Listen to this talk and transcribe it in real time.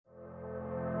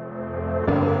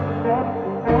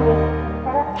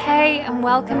and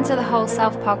welcome to the Whole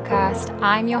Self Podcast.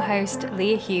 I'm your host,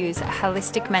 Leah Hughes, a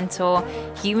holistic mentor,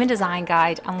 human design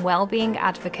guide, and well-being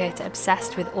advocate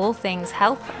obsessed with all things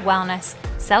health, wellness,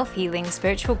 self-healing,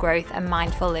 spiritual growth, and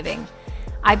mindful living.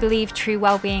 I believe true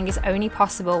well-being is only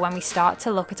possible when we start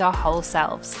to look at our whole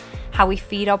selves, how we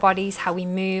feed our bodies, how we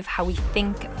move, how we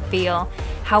think, feel,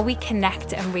 how we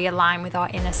connect and realign with our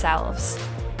inner selves.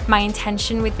 My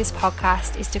intention with this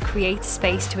podcast is to create a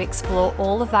space to explore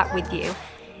all of that with you.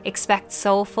 Expect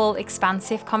soulful,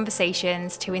 expansive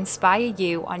conversations to inspire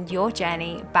you on your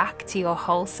journey back to your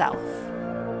whole self.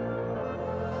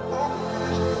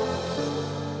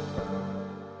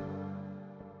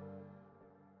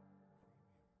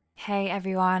 Hey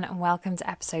everyone, and welcome to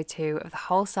episode 2 of the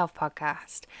Whole Self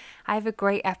Podcast. I have a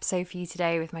great episode for you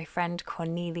today with my friend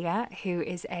Cornelia, who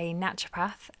is a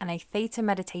naturopath and a Theta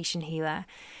meditation healer,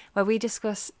 where we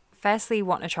discuss firstly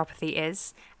what naturopathy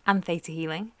is and Theta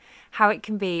Healing, how it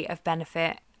can be of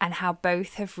benefit, and how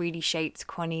both have really shaped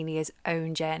Cornelia's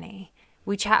own journey.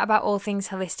 We chat about all things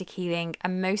holistic healing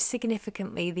and most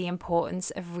significantly the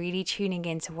importance of really tuning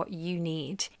into what you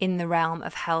need in the realm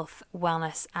of health,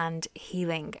 wellness and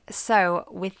healing. So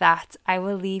with that, I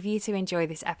will leave you to enjoy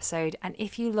this episode, and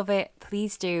if you love it,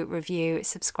 please do review,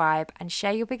 subscribe and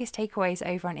share your biggest takeaways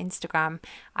over on Instagram.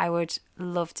 I would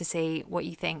love to see what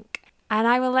you think. And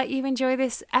I will let you enjoy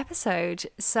this episode.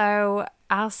 So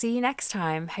I'll see you next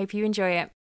time. Hope you enjoy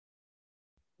it.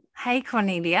 Hey,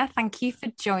 Cornelia. Thank you for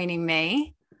joining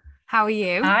me. How are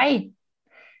you? Hi,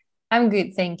 I'm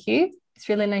good. Thank you. It's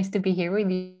really nice to be here with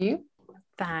you.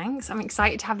 Thanks. I'm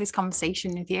excited to have this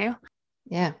conversation with you.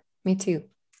 Yeah, me too.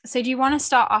 So do you want to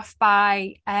start off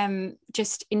by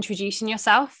just introducing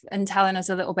yourself and telling us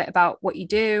a little bit about what you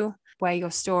do, where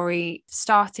your story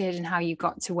started and how you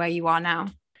got to where you are now?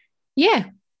 Yeah.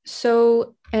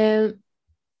 So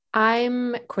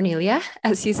I'm Cornelia,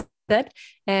 as you said.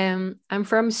 I'm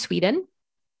from Sweden,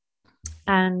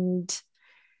 and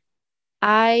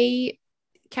I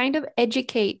kind of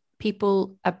educate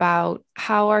people about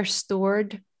how our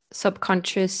stored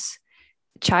subconscious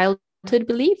childhood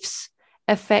beliefs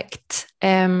affect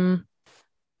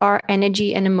our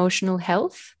energy and emotional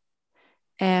health,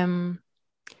 and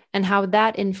how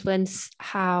that influence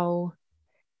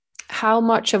how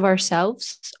much of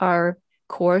ourselves, our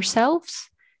core selves,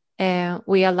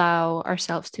 we allow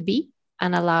ourselves to be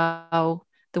and allow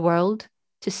the world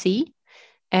to see.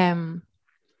 And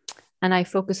I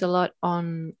focus a lot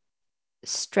on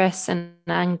stress and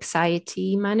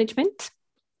anxiety management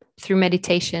through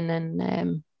meditation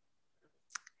and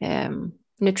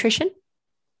nutrition.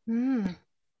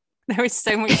 There is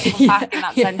so much to unpack in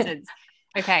that sentence.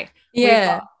 Okay.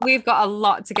 Yeah. We've got a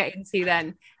lot to get into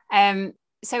then.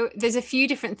 So there's a few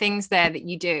different things there that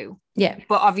you do. Yeah.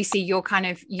 But obviously you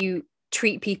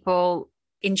treat people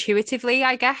intuitively,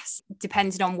 I guess,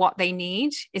 depending on what they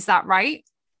need. Is that right?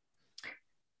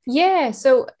 Yeah.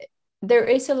 So there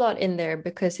is a lot in there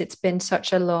because it's been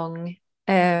such a long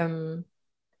journey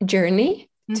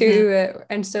to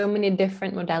and so many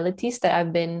different modalities that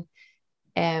I've been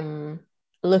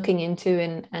looking into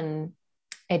and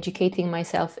educating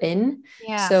myself in.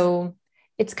 Yeah. So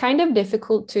it's kind of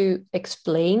difficult to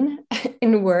explain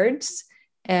in words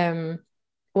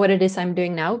what it is I'm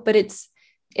doing now, but it's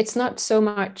not so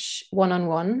much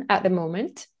one-on-one at the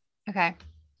moment. Okay.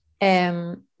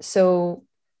 So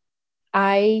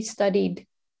I studied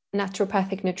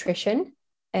naturopathic nutrition,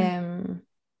 and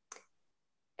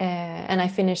I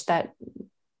finished that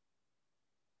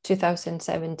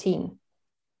 2017.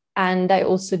 And I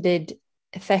also did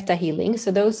Theta Healing. So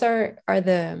those are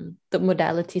the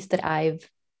modalities that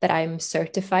I'm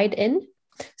certified in.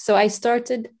 So I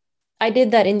did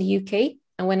that in the UK,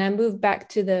 and when I moved back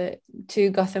to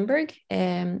Gothenburg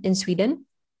in Sweden,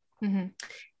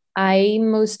 I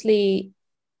mostly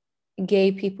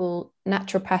gave people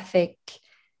naturopathic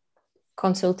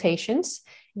consultations.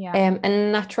 And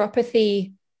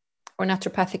naturopathy or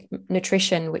naturopathic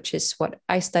nutrition, which is what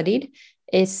I studied,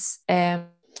 is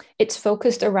it's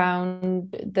focused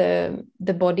around the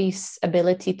body's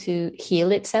ability to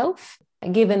heal itself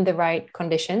given the right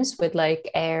conditions with like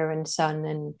air and sun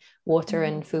and water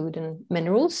and food and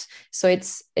minerals. So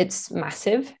it's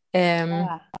massive. So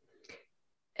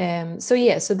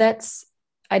that's,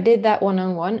 I did that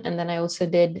one-on-one, and then I also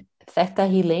did Theta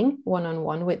Healing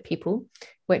one-on-one with people,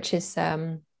 which is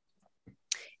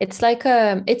it's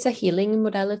a healing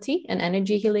modality, an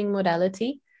energy healing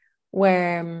modality,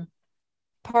 where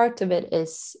part of it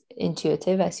is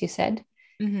intuitive, as you said,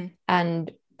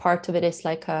 and part of it is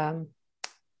like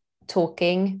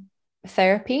talking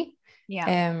therapy.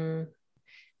 And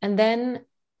then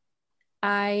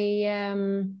I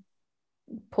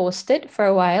paused it for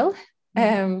a while,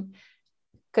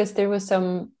 because there was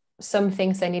some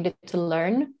things I needed to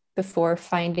learn before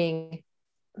finding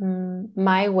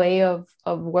my way of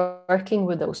working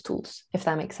with those tools, if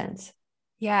that makes sense.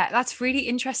 Yeah, that's really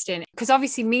interesting, because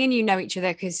obviously me and you know each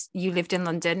other because you lived in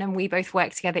London and we both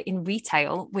work together in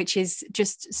retail, which is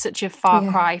just such a far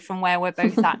cry from where we're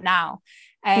both at now.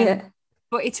 Yeah.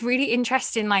 But it's really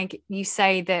interesting, like you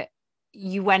say, that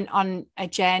you went on a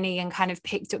journey and kind of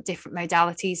picked up different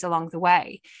modalities along the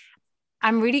way.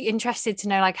 I'm really interested to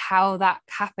know like how that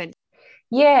happened.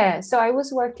 Yeah, so I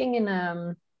was working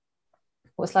in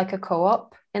was like a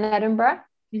co-op in Edinburgh.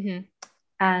 Mm-hmm.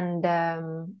 And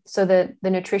so the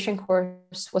nutrition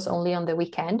course was only on the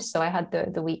weekend, so I had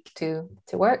the week to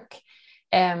work.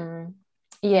 Yeah,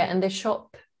 and the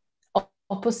shop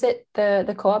opposite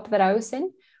the co-op that I was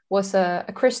in was a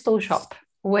crystal shop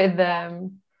with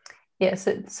yeah.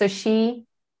 So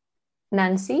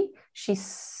Nancy, she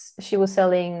was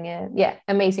selling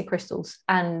amazing crystals,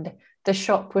 and the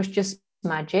shop was just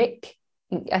magic.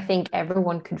 I think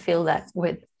everyone could feel that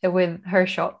with her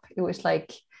shop. It was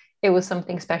like it was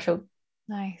something special.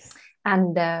 Nice.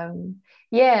 And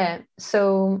yeah,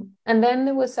 so and then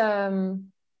there was a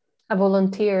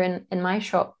volunteer in my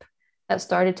shop that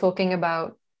started talking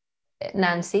about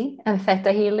Nancy and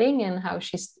Theta Healing and how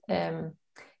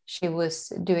she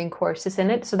was doing courses in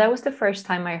it. So that was the first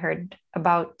time I heard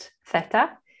about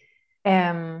Theta.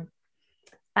 And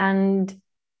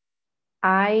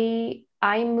I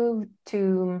moved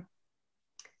to,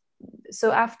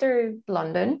 so after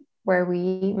London, where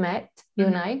we met, you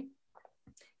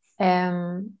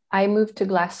and I moved to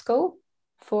Glasgow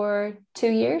for 2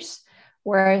 years,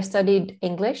 where I studied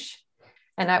English.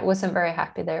 And I wasn't very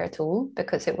happy there at all,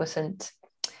 because it wasn't,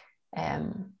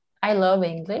 I love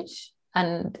English,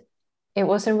 and it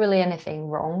wasn't really anything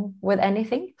wrong with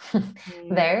anything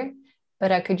there,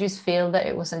 but I could just feel that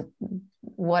it wasn't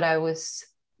what I was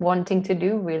wanting to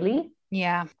do, really.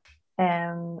 Yeah.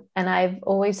 And I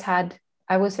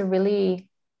was a really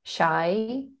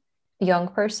shy young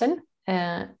person.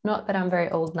 Not that I'm very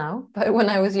old now, but when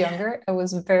I was younger, I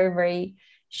was very, very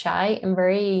shy and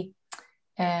very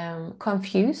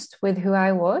confused with who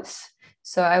I was.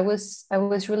 So I was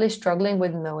really struggling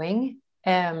with knowing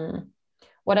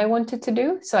what I wanted to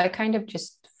do. So I kind of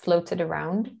just floated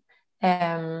around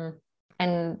and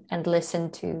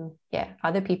listened to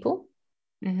other people.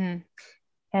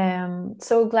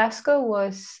 So Glasgow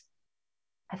was,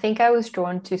 I think I was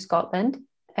drawn to Scotland,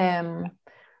 and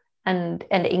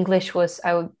English was,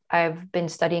 I've been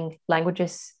studying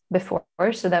languages before,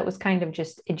 so that was kind of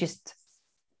just, it just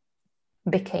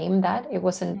became that. It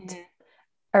wasn't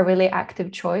a really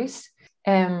active choice.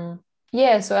 So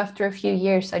after a few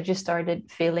years, I just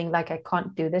started feeling like I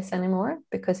can't do this anymore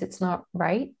because it's not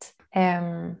right.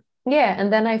 And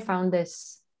then I found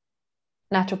this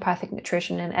naturopathic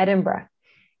nutrition in Edinburgh.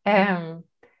 And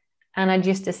I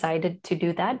just decided to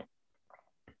do that.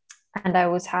 And I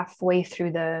was halfway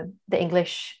through the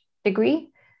English degree.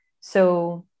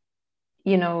 So,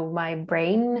 my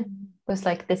brain was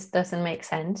like, this doesn't make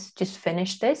sense. Just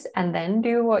finish this and then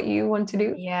do what you want to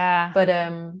do. Yeah. But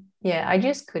I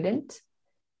just couldn't.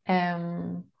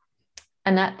 And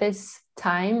at this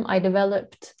time, I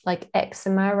developed like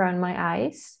eczema around my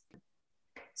eyes.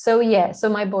 So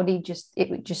my body just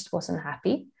wasn't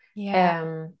happy.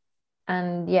 Yeah.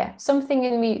 And something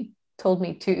in me told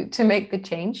me to make the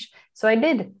change. So I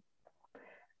did.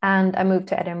 And I moved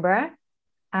to Edinburgh,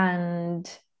 and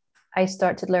I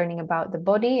started learning about the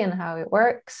body and how it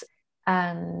works.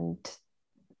 And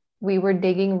we were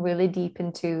digging really deep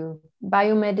into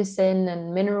biomedicine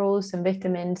and minerals and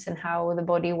vitamins and how the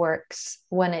body works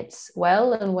when it's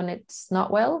well and when it's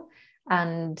not well,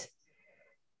 and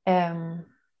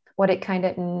what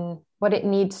it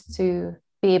needs to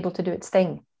be able to do its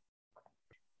thing.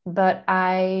 But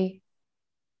I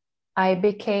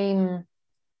became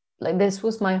like, this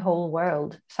was my whole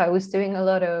world. So I was doing a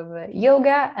lot of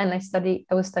yoga, and I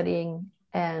was studying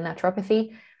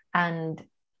naturopathy, and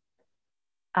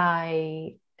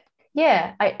I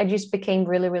just became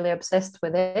really, really obsessed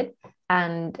with it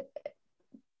and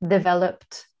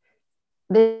developed,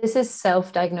 this is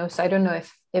self-diagnosed. I don't know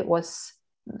if it was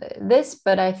this,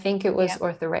 but I think it was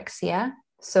orthorexia.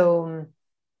 So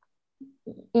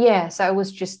so it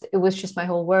was just my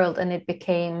whole world, and it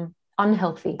became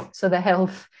unhealthy. So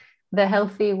the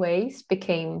healthy ways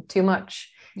became too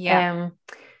much.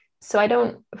 So I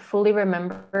don't fully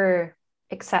remember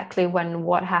exactly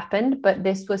what happened, but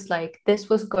this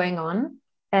was going on.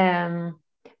 And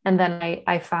then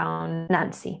I found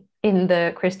Nancy in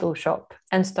the crystal shop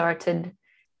and started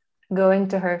going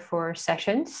to her for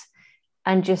sessions,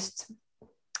 and just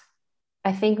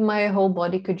I think my whole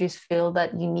body could just feel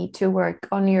that you need to work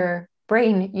on your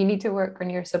brain, you need to work on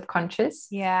your subconscious,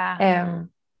 Yeah.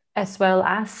 as well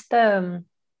as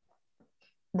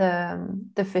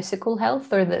the physical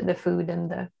health, or the food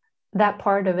and that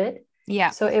part of it.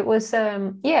 Yeah. So it was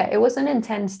yeah, it was an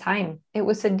intense time. It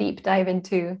was a deep dive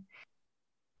into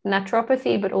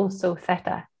naturopathy, but also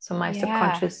theta. So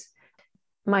Yeah.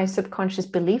 my subconscious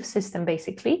belief system,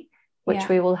 basically, which Yeah.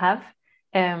 we will have.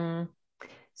 Um,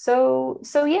 so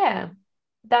yeah,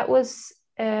 that was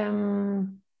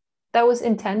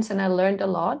intense, and I learned a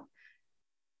lot.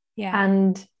 Yeah.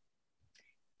 And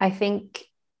I think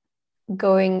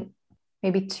going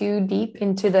maybe too deep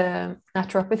into the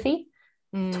naturopathy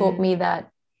taught Mm. me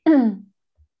that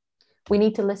we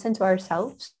need to listen to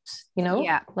ourselves,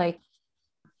 Yeah. like,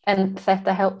 and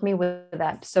theta helped me with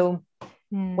that. So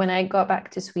Mm. when I got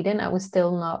back to Sweden, I was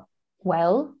still not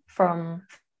well from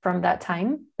that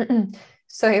time.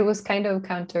 So it was kind of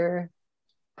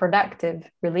counterproductive,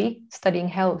 really, studying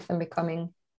health and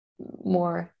becoming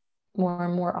more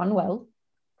and more unwell.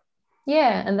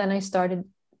 Yeah, and then I started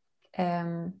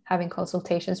having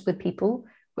consultations with people,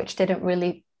 which didn't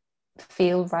really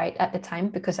feel right at the time,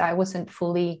 because I wasn't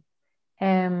fully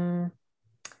um,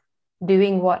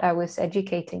 doing what I was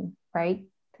educating, right?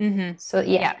 Mm-hmm. So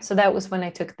yeah, Yeah. so that was when I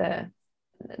took the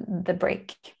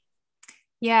break.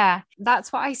 Yeah.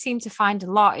 That's what I seem to find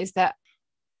a lot, is that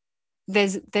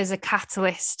there's a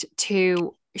catalyst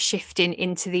to shifting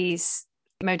into these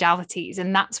modalities.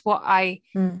 And that's what I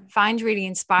find really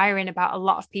inspiring about a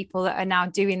lot of people that are now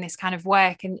doing this kind of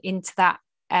work and into that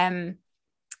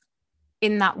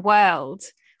in that world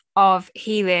of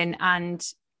healing and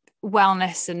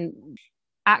wellness. And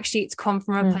actually it's come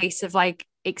from a place of like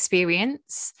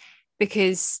experience,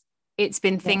 because it's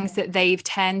been things that they've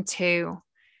turned to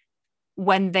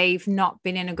when they've not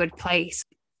been in a good place.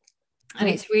 And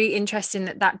it's really interesting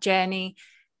that that journey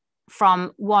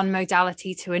from one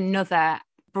modality to another,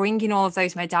 bringing all of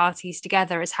those modalities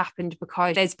together, has happened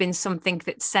because there's been something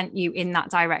that sent you in that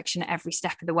direction at every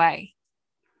step of the way.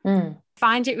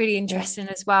 Find it really interesting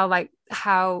as well, like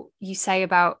how you say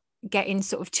about getting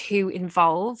sort of too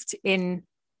involved in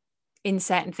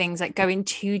certain things, like going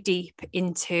too deep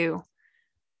into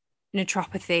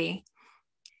naturopathy,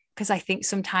 because I think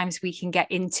sometimes we can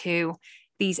get into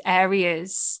these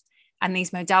areas and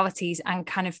these modalities and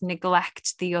kind of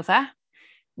neglect the other,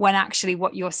 when actually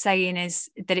what you're saying is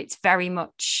that it's very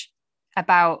much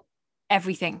about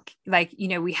everything. Like,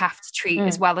 we have to treat,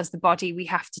 as well as the body, we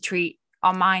have to treat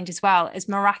our mind as well. As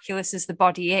miraculous as the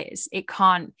body is, it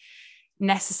can't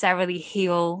necessarily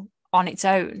heal on its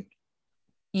own.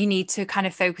 You need to kind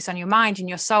of focus on your mind and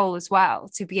your soul as well,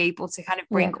 to be able to kind of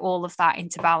bring all of that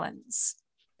into balance.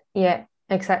 Yeah,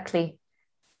 exactly.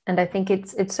 And I think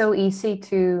it's so easy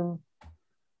to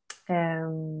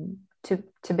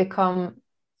become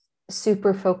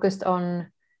super focused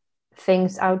on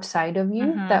things outside of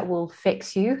you that will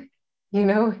fix you,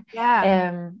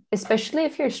 especially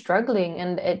if you're struggling,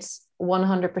 and it's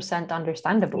 100%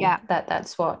 understandable that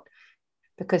that's what,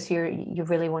 because you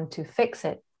really want to fix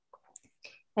it.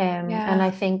 And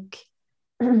I think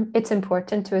it's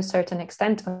important to a certain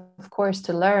extent, of course,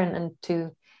 to learn and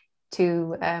to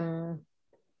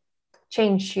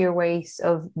change your ways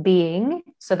of being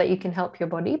so that you can help your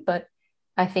body. But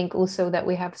I think also that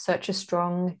we have such a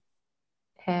strong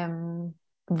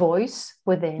voice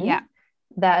within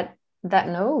that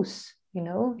knows,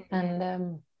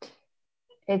 and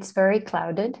it's very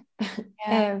clouded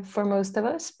for most of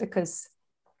us, because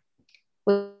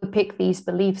we pick these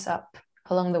beliefs up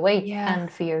along the way,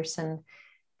 and fears, and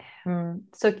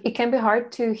so it can be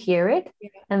hard to hear it,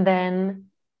 and then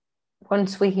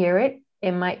once we hear it,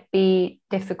 it might be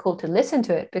difficult to listen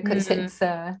to it, because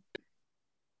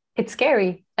it's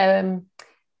scary,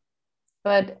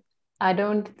 but I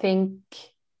don't think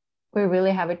we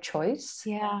really have a choice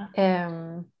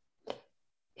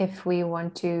if we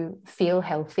want to feel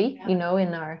healthy, in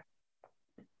our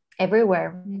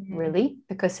everywhere, really,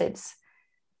 because I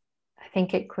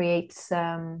think it creates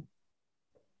a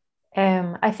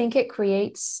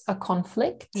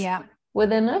conflict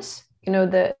within us,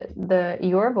 the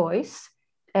your voice,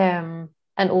 and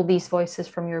all these voices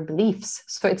from your beliefs.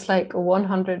 So it's like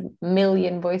 100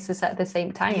 million voices at the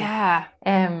same time.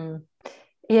 And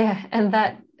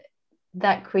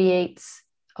that creates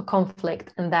a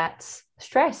conflict, and that's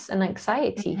stress and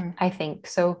anxiety, I think.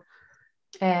 So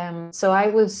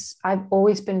I've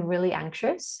always been really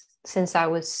anxious since I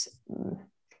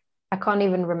can't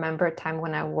even remember a time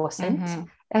when I wasn't.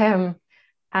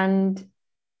 And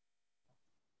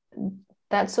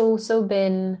that's also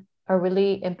been a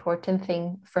really important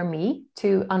thing for me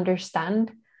to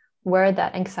understand where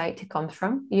that anxiety comes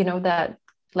from, you know, that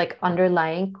like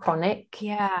underlying chronic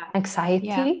Yeah.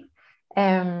 anxiety,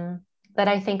 that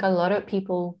I think a lot of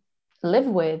people live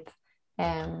with,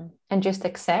 and just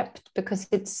accept, because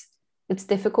it's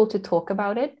difficult to talk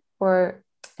about it or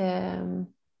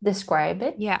describe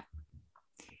it. Yeah.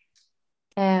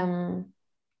 Um,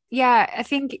 Yeah, I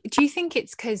think, do you think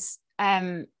it's because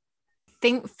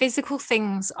think physical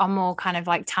things are more kind of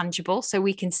like tangible, so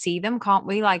we can see them, can't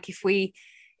we? Like if we,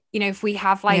 if we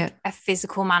have yeah. like a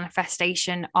physical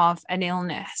manifestation of an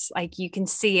illness, like you can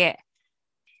see it.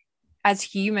 As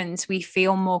humans, we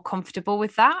feel more comfortable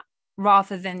with that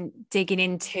rather than digging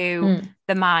into Mm,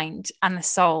 the mind and the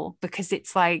soul, because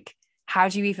it's like, how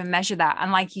do you even measure that?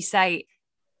 And like you say,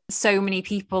 so many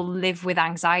people live with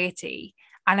anxiety.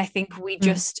 And I think we mm,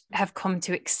 just have come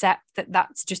to accept that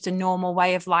that's just a normal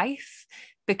way of life,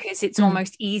 because it's mm,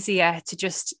 almost easier to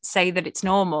just say that it's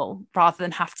normal rather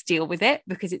than have to deal with it.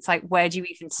 Because it's like, where do you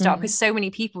even start? mm. Because so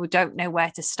many people don't know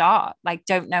where to start, like,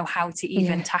 don't know how to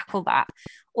even Yeah. tackle that.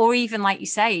 Or even, like you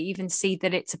say, even see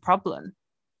that it's a problem.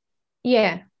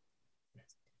 Yeah.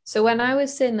 So when I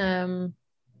was in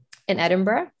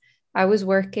Edinburgh, I was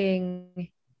working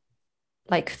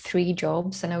like 3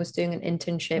 jobs, and I was doing an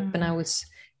internship, and I Mm. was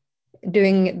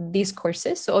doing these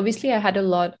courses. So obviously I had a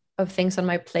lot of things on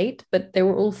my plate, but they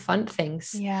were all fun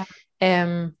things. Yeah.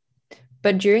 Um,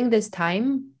 but during this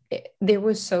time, there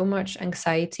was so much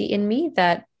anxiety in me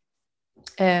that,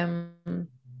 um,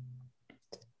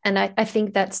 and I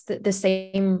think that's the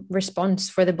same response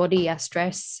for the body as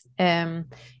stress.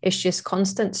 It's just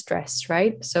constant stress,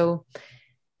 right? So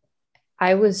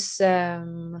I was,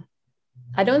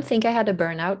 I don't think I had a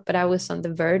burnout, but I was on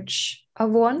the verge of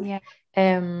one. Yeah.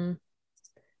 Um,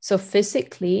 so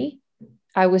physically,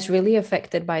 I was really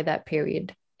affected by that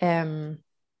period. I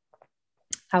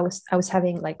was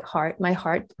having like my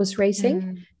heart was racing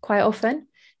Mm. quite often,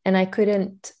 and I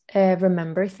couldn't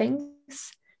remember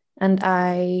things. And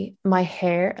my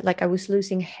hair, like I was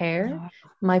losing hair, No.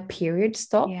 my period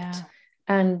stopped, Yeah.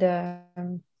 and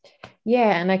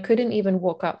yeah, and I couldn't even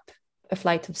walk up a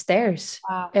flight of stairs.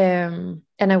 Wow.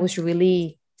 And I was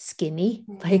really skinny,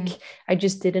 like Mm. I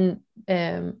just didn't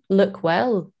look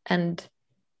well, and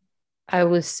I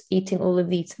was eating all of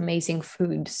these amazing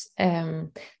foods,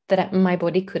 that my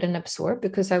body couldn't absorb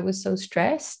because I was so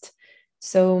stressed.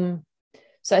 So,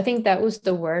 so I think that was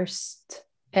the worst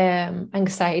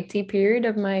anxiety period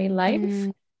of my life.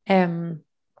 Mm. Um,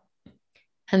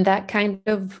 and that kind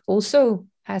of also,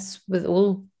 as with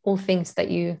all things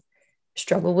that you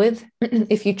struggle with,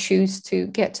 if you choose to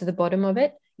get to the bottom of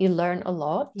it, you learn a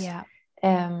lot. Yeah.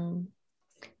 Um,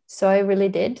 so I really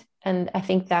did, and I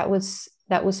think that was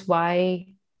why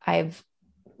I've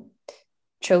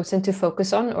chosen to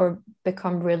focus on or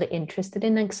become really interested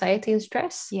in anxiety and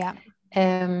stress. Yeah.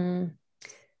 Um,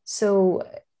 so,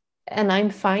 and I'm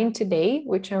fine today,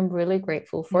 which I'm really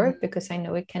grateful for, Mm. because I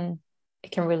know it can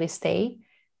really stay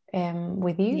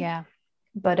with you. Yeah.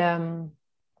 But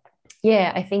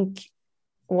yeah, I think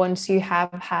once you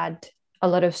have had a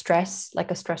lot of stress,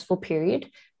 like a stressful period,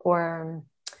 or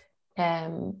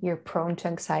you're prone to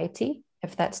anxiety,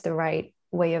 if that's the right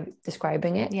way of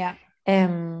describing it. Yeah.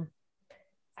 Um,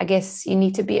 I guess you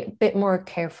need to be a bit more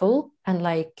careful and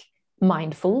like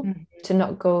mindful Mm. to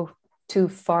not go too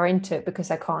far into it,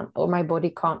 because I can't, or my body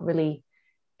can't really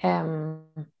um,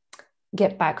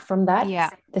 get back from that Yeah.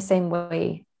 the same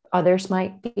way others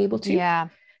might be able to. Yeah.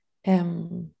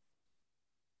 Um,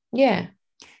 yeah.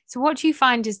 So what do you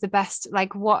find is the best,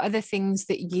 like what are the things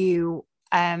that you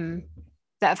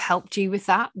that have helped you with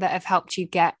that have helped you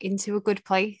get into a good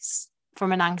place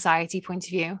from an anxiety point of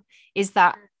view? Is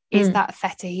that is Mm. that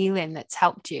theta healing that's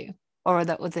helped you, or are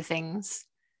there other things?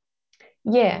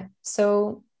 Yeah.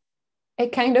 So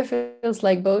it kind of feels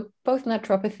like both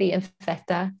naturopathy and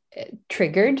theta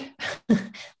triggered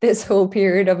this whole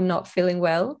period of not feeling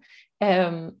well.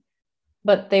 Um,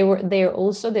 but they're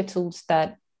also the tools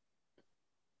that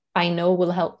I know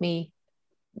will help me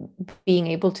being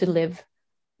able to live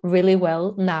really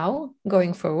well now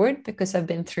going forward, because I've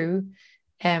been through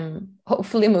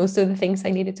hopefully most of the things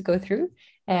I needed to go through.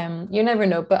 You never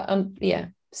know, but yeah,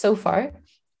 so far.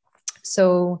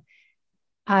 So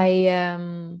I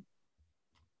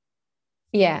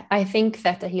yeah, I think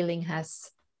that the healing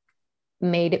has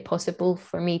made it possible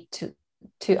for me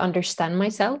to understand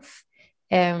myself,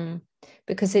 um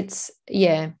because it's,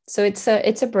 yeah, so it's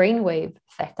a brainwave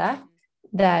theta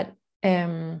that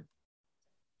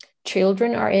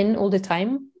children are in all the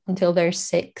time until they're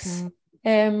 6,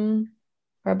 Mm.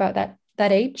 or about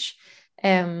that age,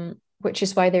 which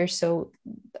is why they're so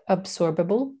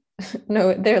absorbable.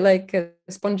 No, they're like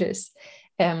sponges,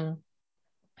 um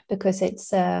because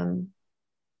it's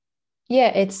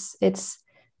it's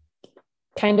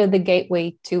kind of the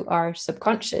gateway to our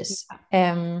subconscious.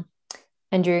 And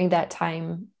during that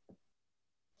time,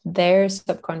 their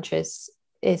subconscious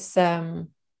is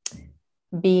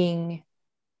being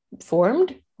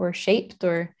formed or shaped,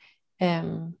 or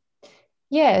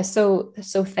so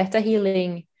theta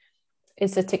healing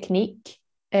is a technique.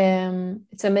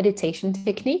 It's a meditation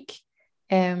technique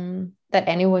that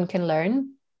anyone can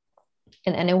learn,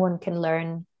 and anyone can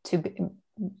learn to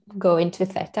go into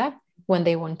theta when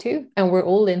they want to, and we're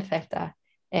all in theta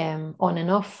on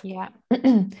and off.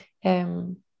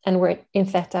 And we're in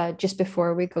theta just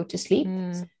before we go to sleep.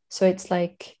 So it's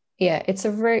like, it's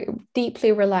a very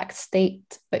deeply relaxed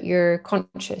state, but you're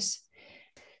conscious.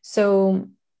 So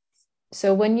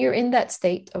when you're in that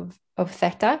state of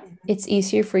theta, it's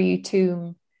easier for you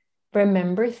to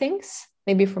remember things,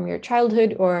 maybe from your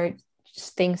childhood or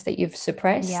just things that you've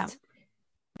suppressed.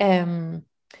 And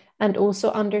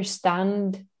also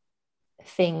understand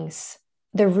things,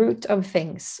 the root of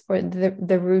things, or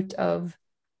the root of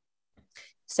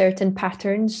certain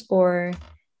patterns or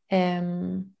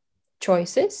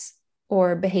choices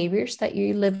or behaviors that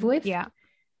you live with.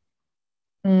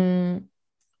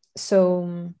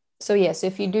 So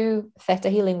if you do theta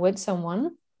healing with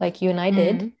someone like you and I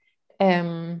did,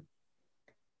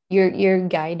 you're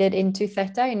guided into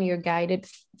theta, and you're guided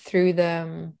through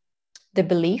the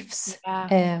beliefs,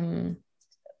 guided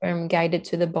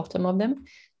to the bottom of them,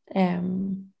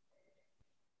 and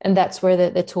that's where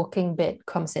the talking bit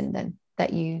comes in, then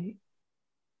that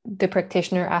the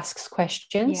practitioner asks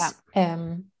questions,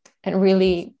 and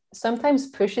really sometimes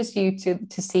pushes you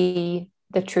to see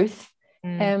the truth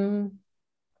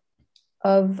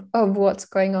of what's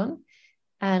going on,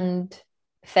 and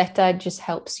theta just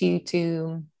helps you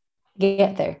to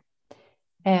get there.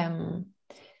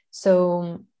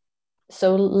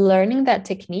 So learning that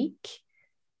technique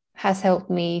has helped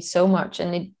me so much,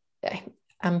 and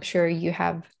I'm sure you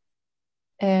have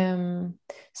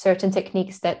certain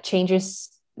techniques that change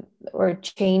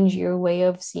your way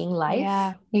of seeing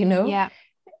life,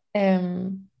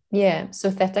 so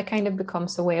theta kind of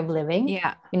becomes a way of living,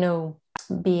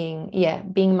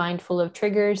 being mindful of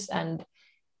triggers and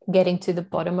getting to the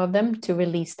bottom of them to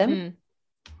release them.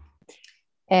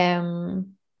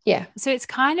 So it's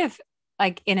kind of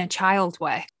like in a child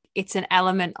way, it's an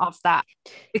element of that,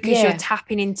 because you're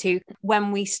tapping into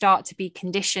when we start to be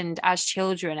conditioned as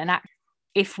children, and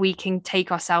if we can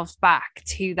take ourselves back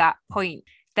to that point,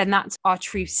 then that's our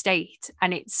true state,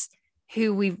 and it's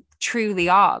who we truly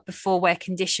are before we're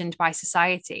conditioned by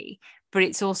society. But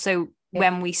it's also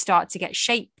when we start to get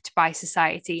shaped by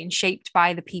society and shaped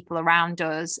by the people around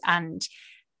us and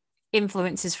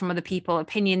influences from other people,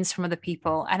 opinions from other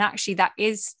people. And actually I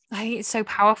think it's so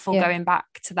powerful going back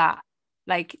to that,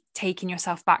 like taking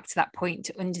yourself back to that point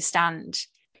to understand.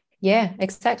 Yeah,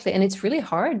 exactly. And it's really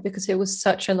hard because it was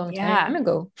such a long time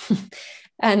ago.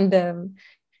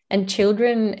 And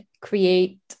children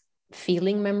create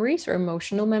feeling memories or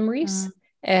emotional memories,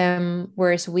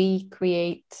 whereas we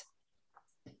create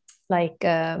like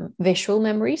visual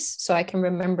memories. So I can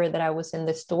remember that I was in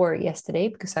the store yesterday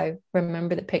because I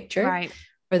remember the picture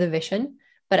or the vision.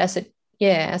 But as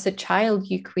a child,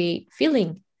 you create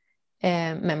feeling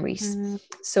memories.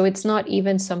 So it's not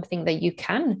even something that you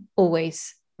can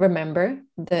always remember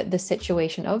the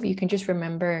situation of. You can just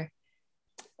remember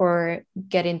or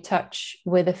get in touch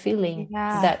with a feeling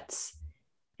that's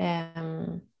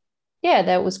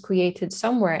that was created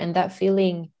somewhere, and that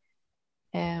feeling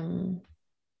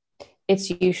it's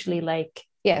usually like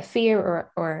fear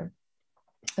or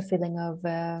a feeling of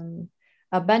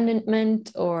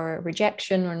abandonment or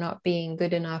rejection or not being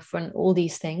good enough, and all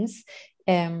these things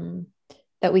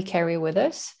that we carry with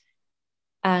us.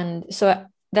 And so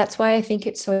that's why I think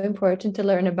it's so important to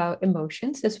learn about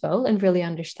emotions as well and really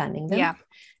understanding them.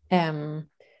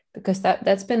 Because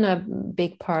that's been a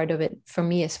big part of it for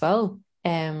me as well.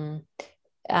 And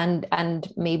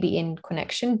maybe in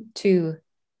connection to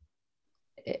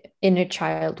inner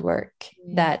child work,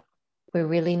 that we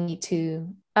really need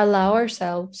to allow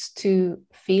ourselves to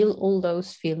feel all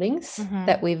those feelings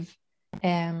that we've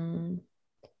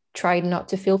tried not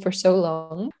to feel for so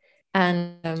long.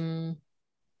 And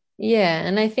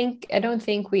and I don't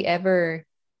think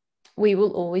we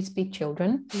will always be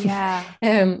children.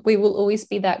 We will always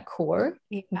be that core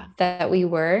that we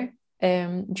were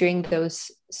during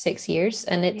those 6 years.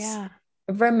 And it's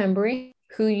remembering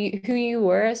who you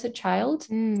were as a child,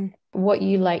 what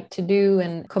you like to do,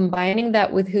 and combining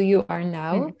that with who you are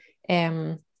now,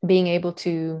 being able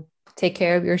to take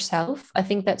care of yourself. I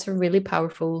think that's a really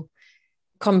powerful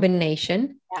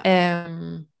combination.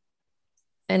 And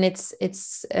and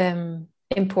it's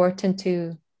important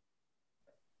to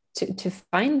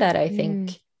find that, I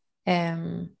think,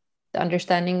 the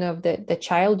understanding of the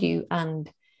child you and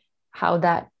how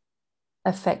that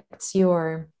affects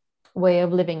your way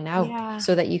of living now, Yeah.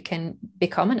 so that you can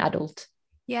become an adult.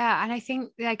 Yeah. And I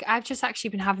think like I've just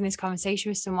actually been having this conversation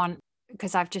with someone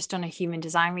because I've just done a human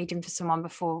design reading for someone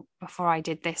before I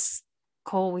did this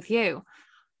call with you.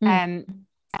 Mm.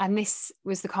 And this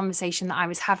was the conversation that I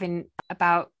was having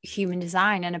about human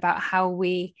design and about how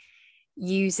we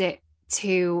use it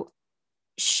to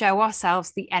show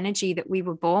ourselves the energy that we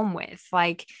were born with.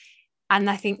 Like, and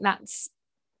I think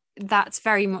that's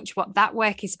very much what that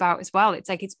work is about as well. It's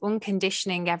like it's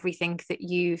unconditioning everything that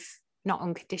you've not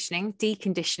unconditioning,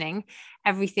 deconditioning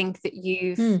everything that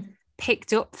you've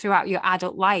picked up throughout your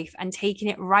adult life and taking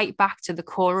it right back to the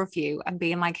core of you and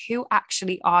being like, who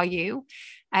actually are you?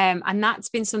 And that's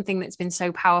been something that's been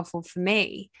so powerful for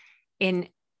me in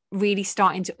really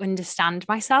starting to understand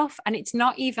myself. And it's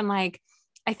not even like,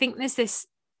 I think there's this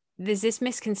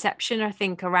misconception, I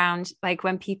think, around like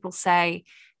when people say,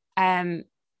 that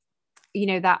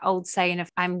old saying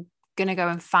of I'm going to go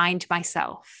and find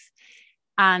myself.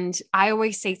 And I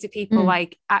always say to people,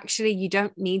 like, actually, you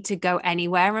don't need to go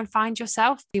anywhere and find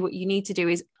yourself. What you need to do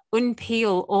is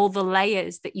unpeel all the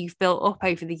layers that you've built up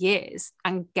over the years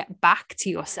and get back to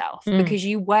yourself because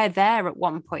you were there at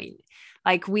one point.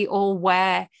 Like we all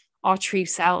were our true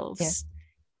selves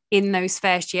in those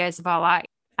first years of our life.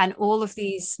 And all of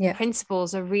these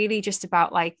principles are really just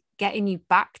about like getting you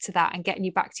back to that and getting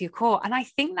you back to your core. And I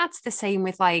think that's the same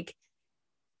with like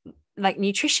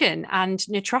nutrition and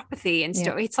naturopathy and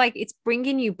stuff. It's like it's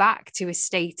bringing you back to a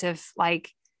state of like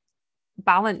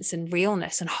balance and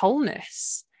realness and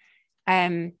wholeness.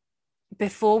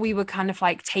 Before we were kind of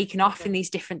like taken off in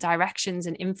these different directions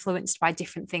and influenced by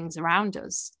different things around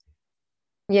us.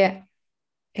 Yeah,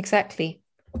 exactly.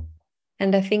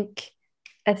 And I think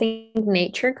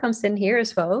nature comes in here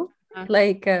as well.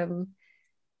 Like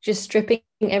just stripping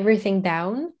everything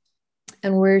down,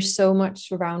 and we're so much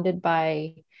surrounded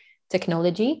by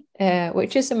technology,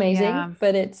 which is amazing,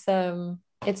 but it's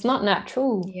not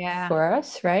natural for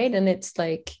us, right? And it's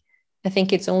like I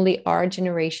think it's only our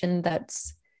generation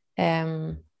that's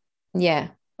owned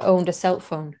a cell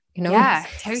phone, Yeah,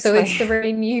 totally. So it's a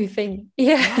very new thing.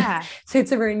 So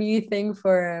it's a very new thing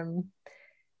for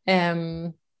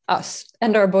us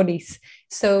and our bodies.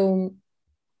 So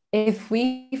if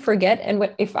we forget,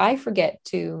 and if I forget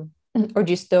to, or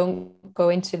just don't go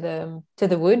into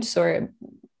the woods or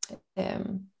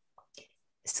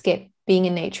skip being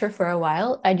in nature for a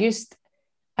while, I just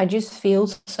feel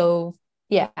so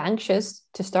anxious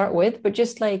to start with, but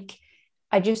just like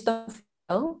I just don't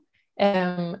feel.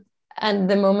 And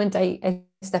the moment I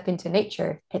step into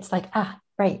nature, it's like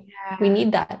right, we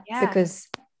need that because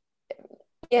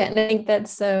and I think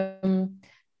that's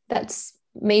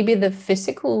maybe the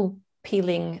physical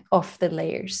peeling off the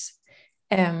layers.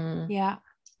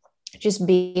 Just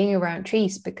being around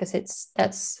trees, because it's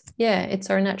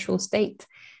our natural state.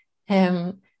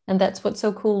 And that's what's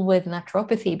so cool with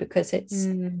naturopathy, because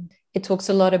it talks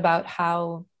a lot about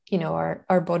how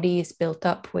our body is built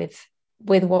up with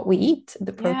what we eat,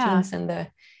 the proteins and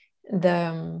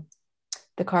the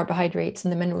carbohydrates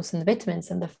and the minerals and the vitamins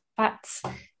and the fats.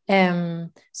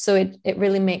 So it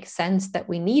really makes sense that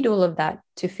we need all of that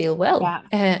to feel well,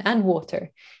 and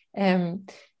water.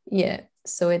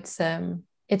 So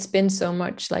it's been so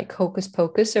much like hocus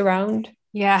pocus around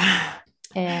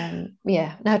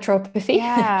naturopathy.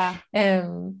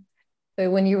 But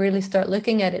when you really start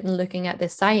looking at it and looking at the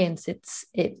science,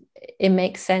 it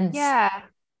makes sense.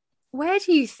 Where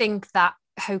do you think that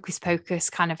hocus pocus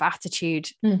kind of attitude,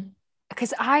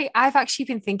 because I've actually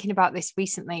been thinking about this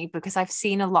recently, because I've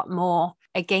seen a lot more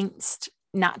against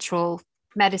natural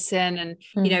medicine and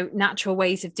natural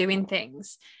ways of doing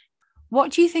things.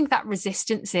 What do you think that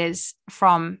resistance is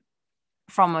from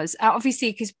us?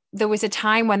 Obviously, because there was a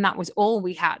time when that was all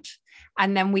we had,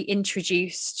 and then we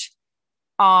introduced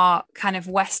our kind of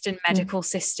Western medical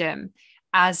system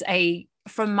as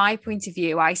from my point of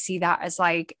view, I see that as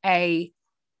like a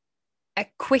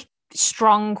quick,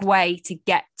 strong way to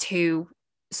get to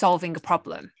solving a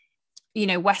problem.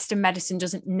 Western medicine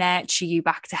doesn't nurture you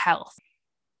back to health.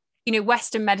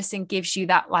 Western medicine gives you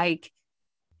that, like,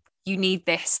 you need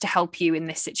this to help you in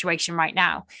this situation right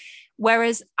now.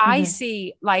 Whereas I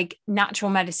see like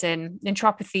natural medicine,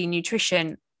 naturopathy,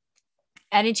 nutrition,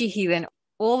 energy healing,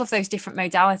 all of those different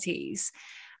modalities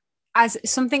as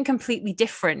something completely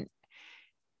different.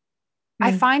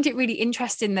 I find it really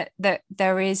interesting that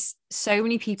there is so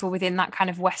many people within that kind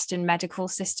of Western medical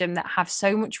system that have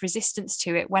so much resistance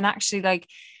to it, when actually, like,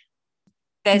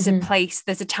 there's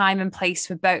a time and place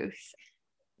for both.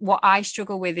 What I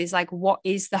struggle with is like, what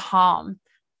is the harm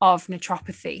of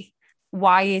naturopathy?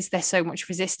 Why is there so much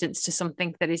resistance to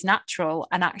something that is natural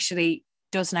and actually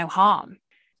does no harm?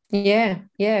 Yeah,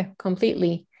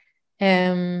 completely.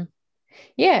 Yeah,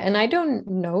 and I don't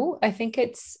know. I think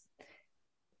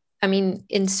I mean,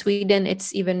 in Sweden,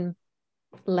 it's even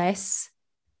less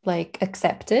like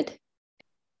accepted.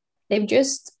 They've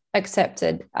just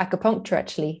accepted acupuncture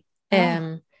actually.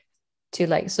 To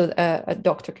like, so a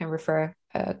doctor can refer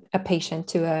a patient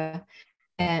to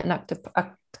an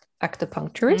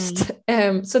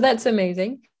acupuncturist. So that's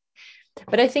amazing.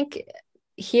 But I think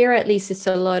here at least it's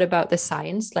a lot about the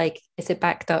science. Like, is it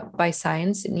backed up by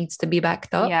science? It needs to be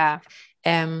backed up. Yeah.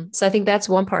 So I think that's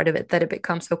one part of it, that it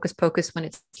becomes hocus pocus when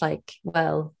it's like,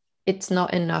 well, it's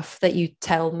not enough that you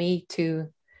tell me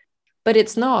to, but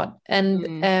it's not.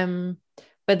 And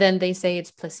but then they say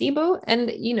it's placebo, and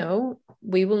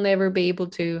we will never be able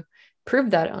to prove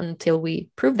that until we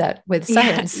prove that with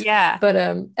science. Yeah.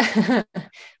 But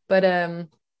but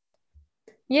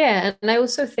yeah, and I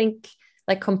also think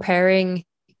like comparing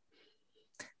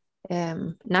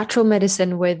natural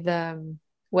medicine with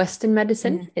Western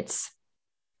medicine, it's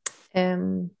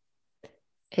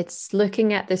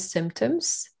looking at the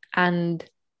symptoms and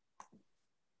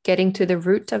getting to the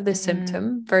root of the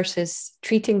symptom versus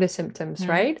treating the symptoms,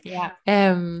 right? Yeah.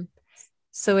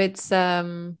 So it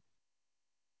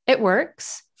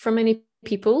works for many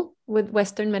people with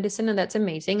Western medicine, and that's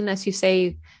amazing. And as you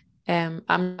say, I'm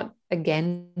not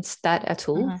against that at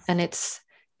all. And it's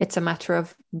a matter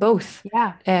of both,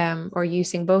 or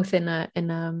using both in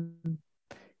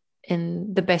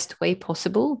the best way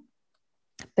possible.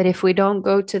 But if we don't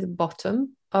go to the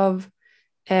bottom of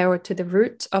or to the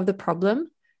root of the problem,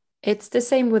 it's the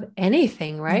same with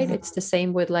anything, right? It's the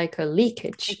same with like a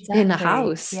leakage in a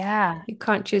house. Yeah. You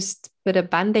can't just put a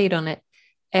band-aid on it.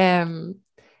 And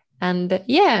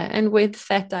with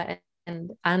Theta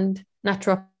and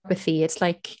naturopathy, it's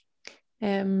like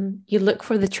you look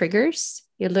for the triggers,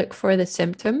 you look for the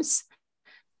symptoms,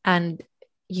 and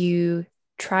you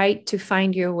try to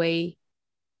find your way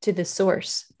to the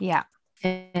source. Yeah.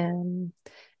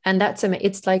 And that's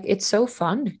it's like, it's so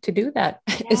fun to do that,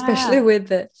 especially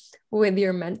with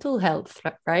your mental health,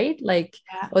 right? Like,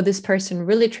 oh, this person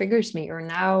really triggers me, or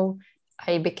now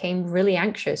I became really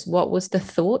anxious. What was the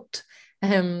thought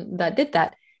that did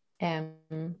that?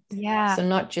 So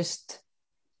not just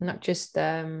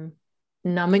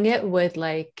numbing it with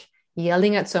like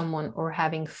yelling at someone or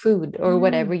having food or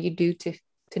whatever you do to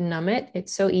numb it.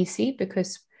 It's so easy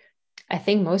because I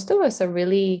think most of us are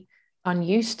really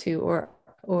unused to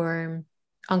or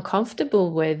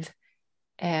uncomfortable with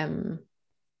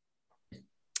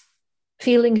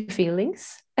feeling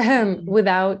feelings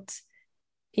without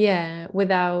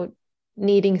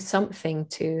needing something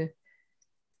to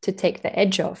take the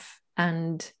edge off.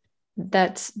 And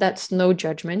that's no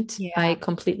judgment. I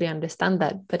completely understand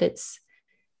that, but it's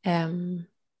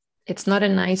not a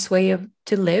nice way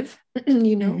to live,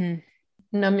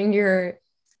 numbing your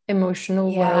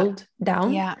emotional world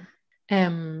down.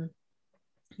 And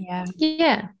I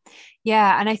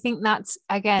think that's,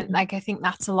 again, like, I think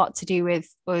that's a lot to do with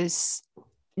us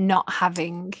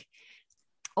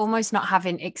almost not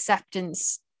having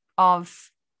acceptance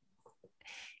of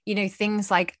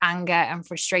things like anger and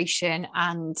frustration,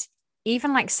 and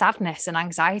even like sadness and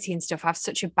anxiety and stuff have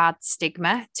such a bad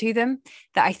stigma to them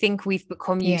that I think we've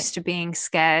become used to being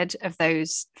scared of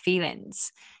those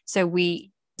feelings. So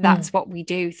that's what we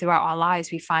do throughout our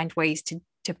lives. We find ways to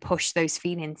push those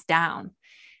feelings down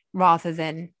rather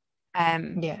than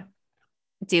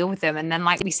deal with them. And then,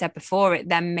 like we said before, it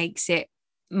then makes it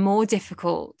more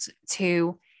difficult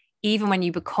to, even when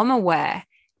you become aware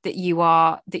that you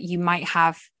might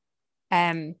have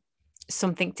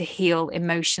something to heal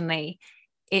emotionally,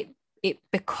 it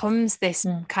becomes this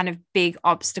kind of big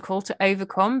obstacle to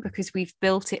overcome, because we've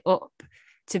built it up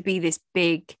to be this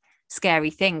big scary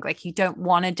thing. Like, you don't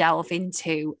want to delve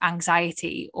into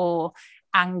anxiety or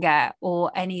anger or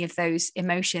any of those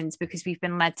emotions because we've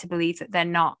been led to believe that they're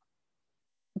not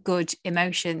good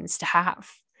emotions to have.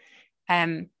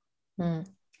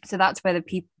 So that's where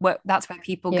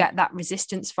people get that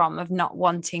resistance from, of not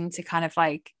wanting to kind of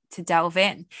like to delve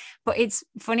in. But it's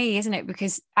funny, isn't it?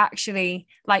 Because actually,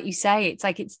 like you say, it's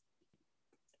like it's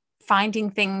finding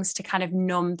things to kind of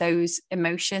numb those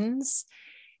emotions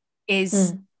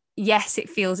is yes, it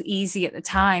feels easy at the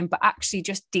time, but actually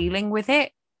just dealing with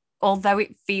it, although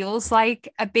it feels like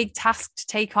a big task to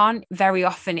take on, very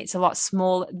often it's a lot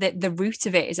smaller. The root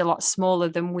of it is a lot smaller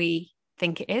than we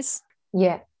think it is.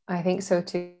 Yeah, I think so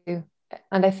too.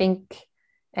 And I think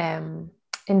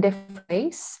in different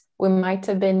ways. We might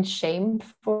have been shamed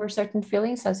for certain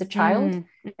feelings as a child.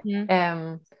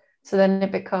 So then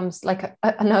it becomes like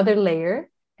another layer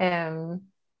to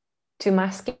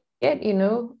mask it, you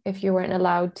know, if you weren't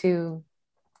allowed to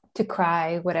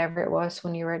cry, whatever it was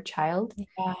when you were a child.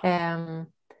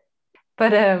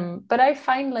 But I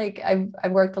find like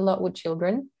I've worked a lot with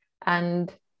children,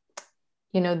 and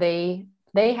you know they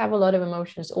have a lot of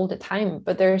emotions all the time,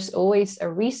 but there's always a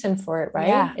reason for it,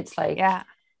 right? It's like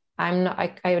I'm not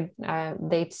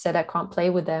they said I can't play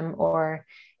with them, or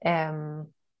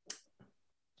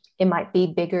it might be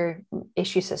bigger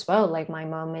issues as well, like my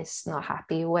mom is not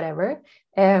happy, whatever.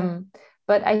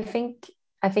 But I think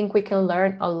we can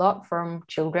learn a lot from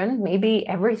children, maybe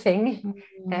everything.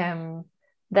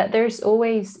 That there's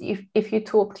always, if you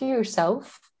talk to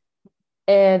yourself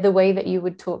the way that you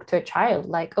would talk to a child,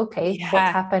 like, okay,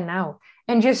 what's happened now,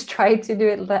 and just try to do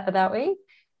it that way.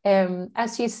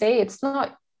 As you say,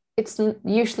 it's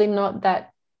usually not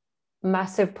that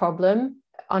massive problem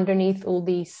underneath all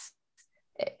these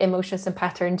emotions and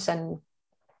patterns and,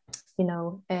 you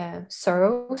know,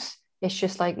 sorrows. It's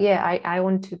just like, I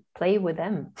want to play with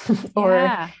them.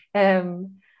 Or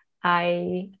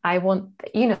I want,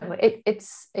 you know,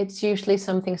 it's usually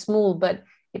something small, but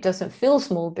it doesn't feel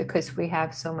small because we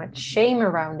have so much shame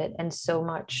around it and so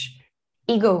much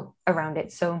ego around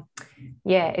it. So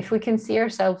yeah, if we can see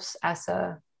ourselves as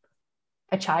a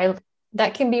child,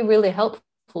 that can be really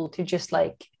helpful to just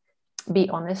like be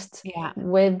honest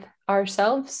with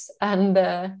ourselves, and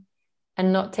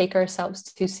not take ourselves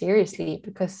too seriously,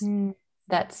 because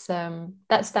that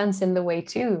stands in the way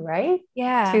too, right?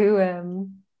 To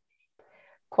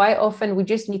quite often we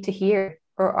just need to hear,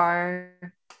 or our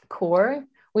core,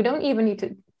 we don't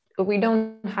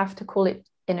have to call it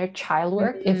inner child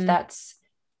work if that's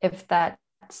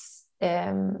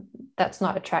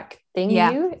not attracting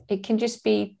you. It can just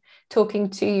be talking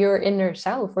to your inner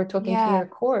self, or talking to your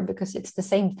core, because it's the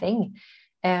same thing.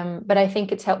 But I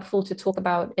think it's helpful to talk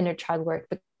about inner child work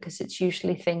because it's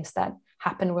usually things that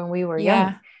happen when we were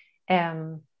young.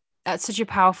 That's such a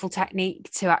powerful technique,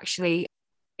 to actually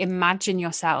imagine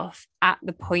yourself at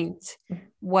the point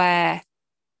where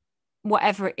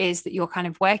whatever it is that you're kind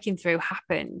of working through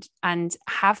happened, and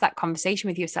have that conversation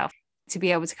with yourself to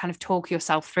be able to kind of talk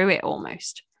yourself through it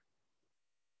almost.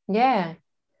 And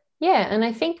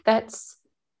I think that's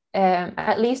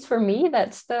at least for me,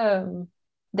 that's the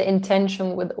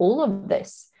intention with all of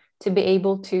this, to be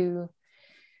able to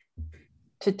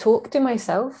talk to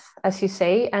myself, as you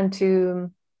say, and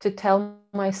to tell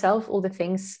myself all the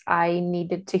things I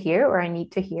needed to hear, or I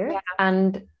need to hear,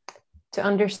 and to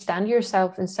understand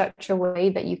yourself in such a way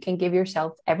that you can give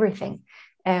yourself everything.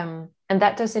 And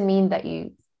that doesn't mean that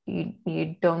you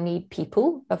don't need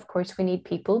people. Of course we need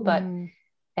people, but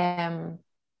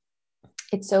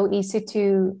it's so easy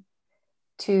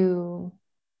to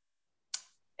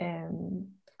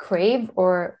crave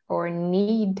or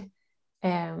need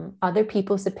other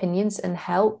people's opinions and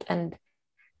help, and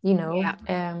you know,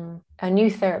 a new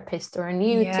therapist or a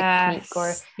new technique,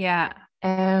 or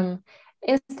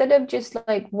instead of just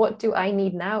like, what do I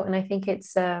need now? And I think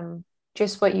it's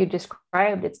just what you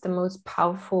described. It's the most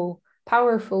powerful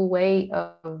way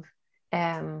of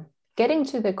getting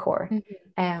to the core,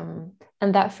 and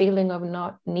that feeling of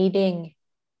not needing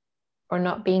or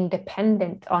not being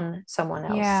dependent on someone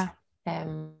else.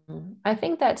 I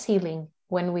think that's healing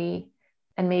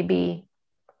and maybe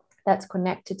that's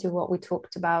connected to what we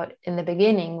talked about in the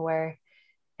beginning, where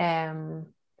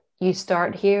you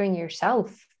start hearing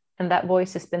yourself, and that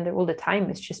voice has been there all the time.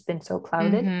 It's just been so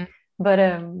clouded.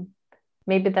 But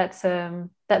maybe that's a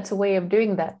way of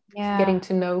doing that. Getting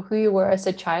to know who you were as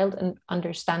a child, and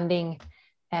understanding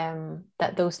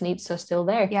that those needs are still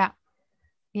there.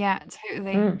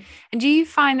 Totally. And do you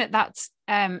find that that's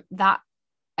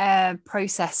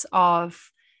process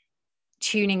of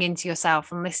tuning into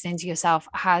yourself and listening to yourself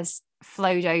has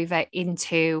flowed over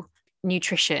into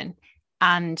nutrition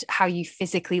and how you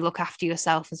physically look after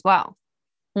yourself as well?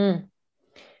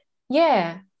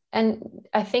 Yeah, and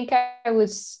I think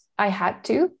I had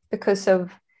to, because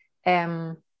of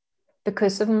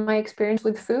my experience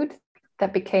with food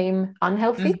that became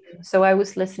unhealthy. So I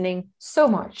was listening so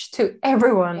much to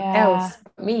everyone else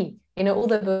but me, you know, all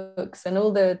the books and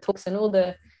all the talks and all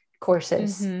the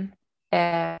courses.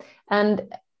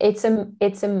 And it's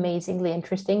amazingly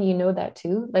interesting, you know that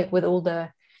too, like with all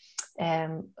the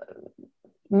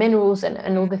minerals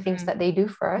and all the things that they do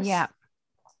for us.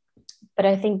 But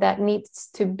I think that needs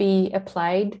to be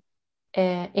applied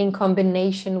in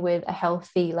combination with a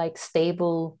healthy, like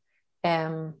stable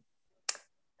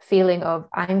feeling of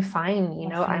I'm fine, you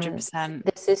know. 100%.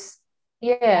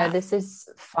 yeah, Yeah. this is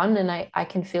fun, and I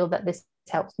can feel that this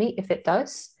helps me if it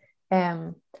does.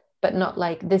 Um, but not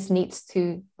like this needs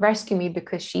to rescue me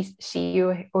because she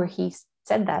or he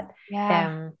said that. Yeah.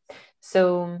 Um,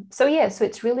 so yeah, so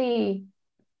it's really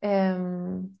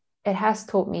it has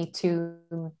taught me to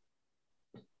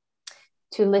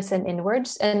listen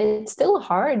inwards, and it's still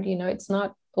hard, it's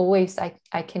not always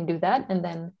I can do that, and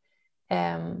then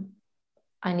um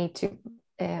I need to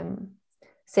um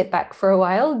sit back for a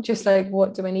while, just like,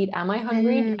 what do I need? Am I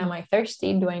hungry? Am Mm. I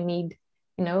thirsty? Do I need,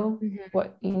 Mhm.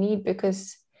 what you need?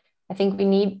 Because I think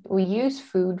we use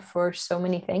food for so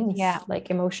many things, Yeah. like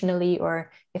emotionally,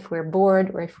 or if we're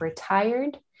bored, or if we're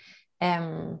tired.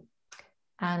 um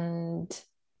and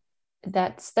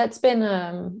that's been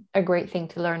a great thing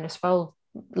to learn as well,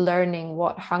 learning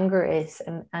what hunger is,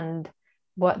 and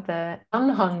what the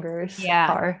non-hungers Yeah.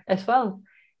 are as well.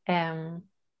 um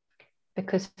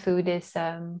because food is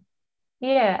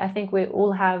yeah, I think we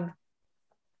all have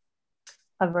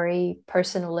a very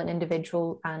personal and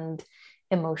individual and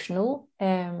emotional,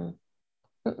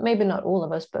 maybe not all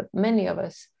of us, but many of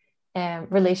us,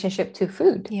 relationship to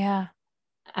food. Yeah.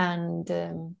 And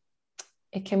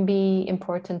it can be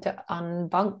important to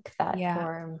unbunk that, Yeah.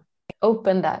 or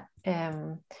open that,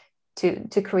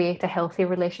 to create a healthy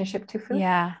relationship to food.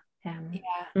 Yeah. Um,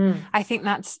 Yeah. mm, I think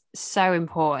that's so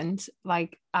important.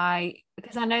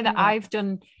 Because I know that yeah, I've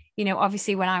done,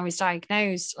 obviously when I was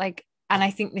diagnosed, and I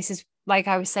think this is like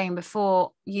I was saying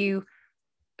before,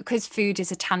 because food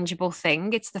is a tangible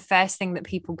thing, it's the first thing that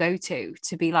people go to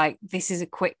be like, this is a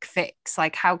quick fix.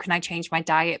 Like, how can I change my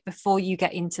diet before you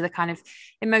get into the kind of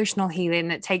emotional healing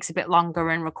that takes a bit longer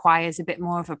and requires a bit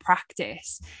more of a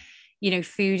practice?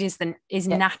 Food is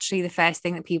yeah, naturally the first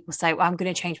thing that people say, well, I'm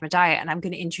going to change my diet and I'm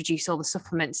going to introduce all the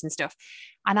supplements and stuff.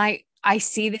 And I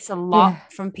see this a lot yeah,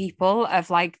 from people of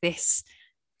like this,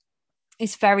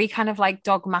 it's very kind of like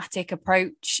dogmatic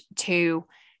approach to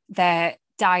their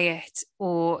diet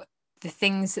or the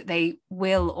things that they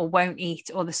will or won't eat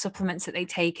or the supplements that they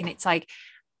take. And it's like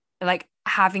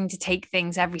having to take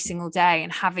things every single day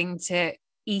and having to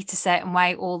eat a certain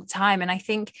way all the time. And I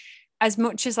think, as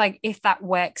much as like, if that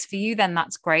works for you, then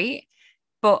that's great.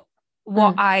 But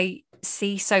what mm, I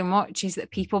see so much is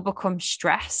that people become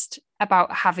stressed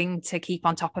about having to keep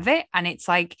on top of it. And it's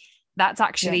like, that's yeah,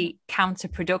 actually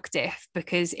counterproductive,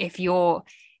 because if you're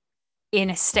in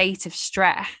a state of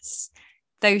stress,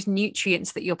 those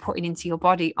nutrients that you're putting into your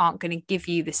body aren't going to give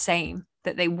you the same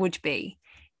that they would be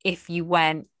if you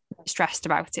weren't stressed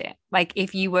about it. Like,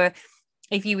 if you were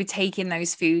taking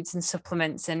those foods and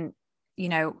supplements and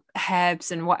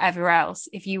herbs and whatever else,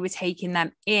 if you were taking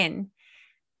them in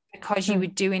because you were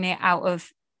mm, doing it out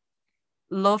of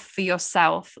love for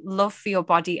yourself, love for your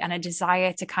body, and a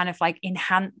desire to kind of like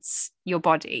enhance your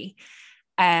body,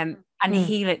 and mm,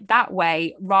 heal it that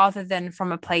way, rather than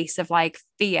from a place of like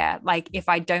fear, like, if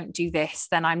I don't do this,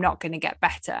 then I'm not going to get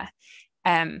better.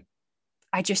 Um,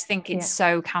 I just think it's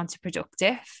yeah, so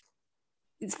counterproductive.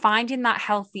 It's finding that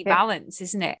healthy yeah, balance,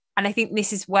 isn't it? And I think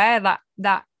this is where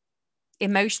that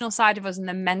emotional side of us and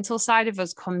the mental side of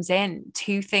us comes in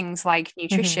to things like mhm,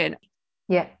 nutrition.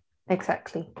 yeah,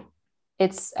 exactly.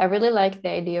 I really like the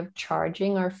idea of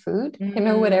charging our food.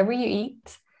 Mm, Whatever you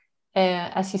eat,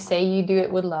 as you say, you do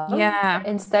it with love, yeah,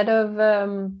 instead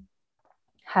of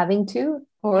having to,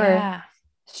 or yeah.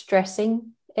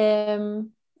 stressing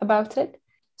about it.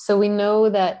 So we know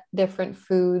that different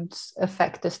foods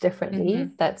affect us differently. Hmm.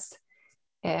 That's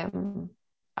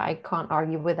I can't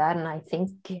argue with that, and I think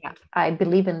Yeah. I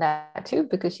believe in that too,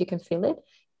 because you can feel it.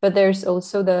 But there's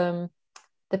also the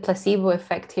placebo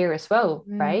effect here as well,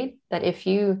 Mm. right? That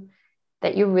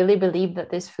you really believe that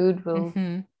this food will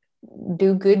Hmm.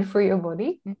 do good for your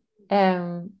body.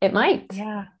 It might.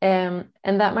 Yeah. And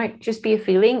that might just be a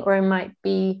feeling, or it might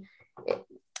be,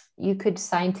 you could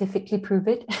scientifically prove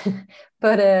it.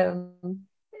 But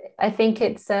I think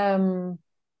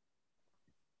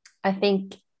I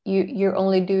think you're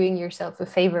only doing yourself a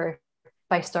favor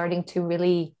by starting to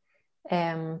really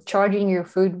charging your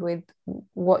food with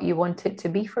what you want it to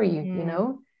be for you,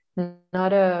 Hmm.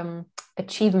 not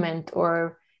achievement,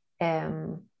 or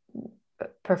um,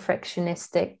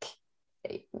 perfectionistic,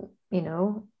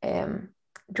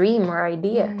 dream or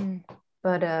idea. Mm.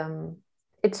 But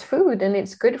it's food, and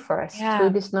it's good for us. Yeah.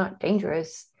 Food is not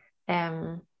dangerous.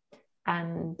 um,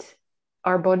 and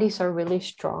our bodies are really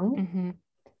strong, Hmm.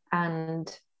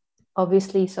 and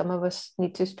obviously some of us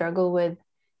need to struggle with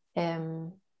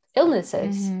um,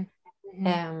 illnesses, Hmm. Hmm.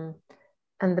 um,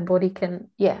 and the body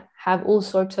can, yeah, have all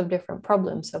sorts of different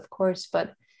problems, of course.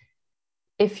 But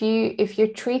if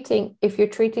you're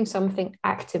treating something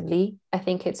actively, I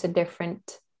think it's a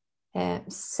different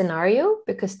scenario,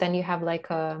 because then you have like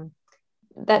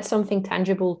that's something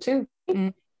tangible too.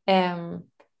 Um,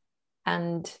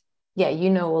 and yeah, you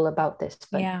know all about this,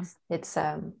 but it's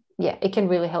yeah, it can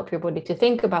really help your body to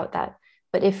think about that.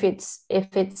 But if it's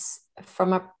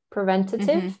from a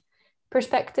preventative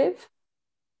perspective,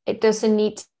 it doesn't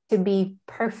need to be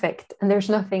perfect, and there is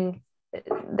nothing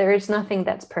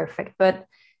that's perfect. But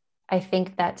I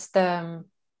think that's there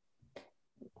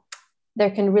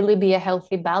can really be a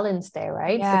healthy balance there,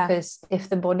 right? Because if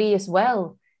the body is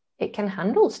well, it can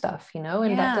handle stuff, and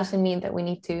that doesn't mean that we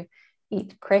need to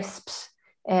eat crisps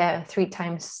 3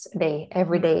 times a day,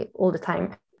 every day, all the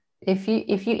time. If you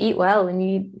eat well and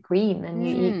you eat green and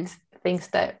you eat things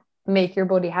that make your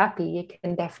body happy, you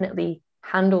can definitely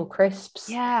handle crisps.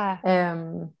 So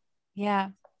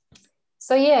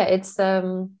yeah, it's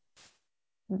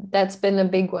that's been a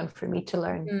big one for me to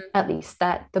learn, at least,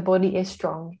 that the body is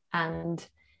strong and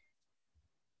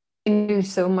can do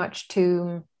so much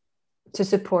to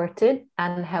support it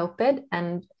and help it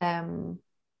and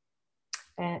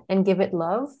give it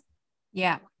love.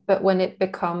 But when it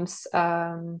becomes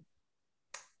a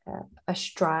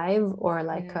strive or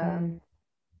like a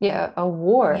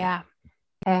war,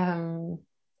 and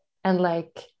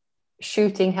like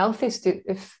shooting healthy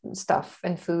stuff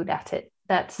and food at it,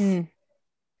 that's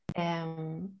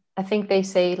I think they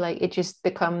say like it just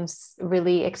becomes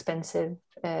really expensive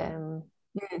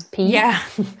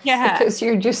because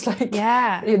you're just like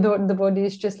the body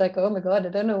is just like, oh my god, I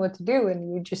don't know what to do,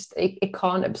 and you just it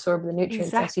can't absorb the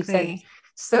nutrients, as you said.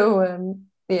 So and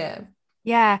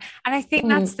I think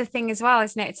that's the thing as well,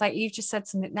 isn't it? It's like you've just said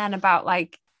something then about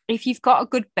like, if you've got a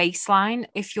good baseline,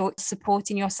 if you're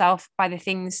supporting yourself by the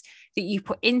things that you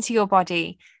put into your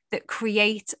body that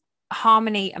create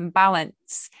harmony and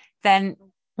balance, then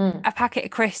a packet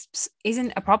of crisps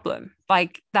isn't a problem.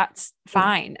 Like, that's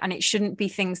fine. And it shouldn't be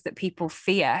things that people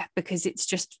fear, because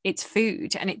it's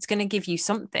food and it's going to give you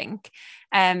something.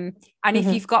 And if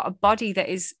you've got a body that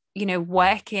is,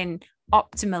 working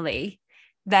optimally,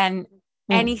 then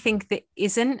anything that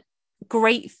isn't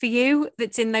great for you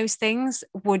that's in those things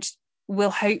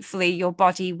will hopefully your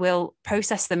body will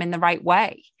process them in the right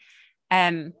way.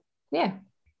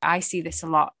 I see this a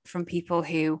lot from people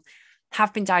who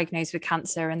have been diagnosed with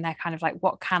cancer, and they're kind of like,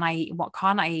 what can I eat and what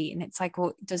can't I eat? And it's like,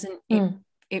 well,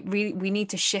 it really, we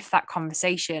need to shift that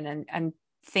conversation and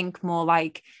think more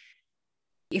like,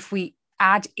 if we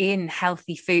add in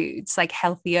healthy foods, like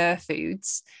healthier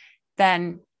foods,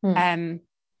 then we're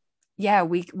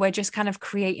just kind of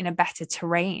creating a better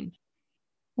terrain.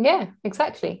 Yeah,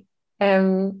 exactly.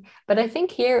 But I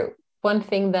think here one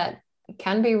thing that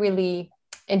can be really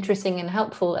interesting and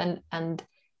helpful and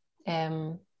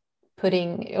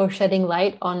putting or shedding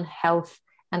light on health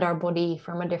and our body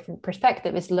from a different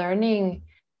perspective is learning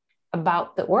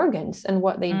about the organs and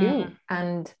what they do.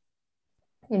 And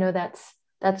that's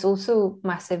also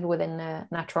massive within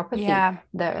naturopathy.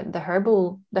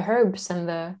 The herbs and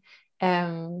the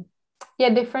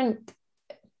different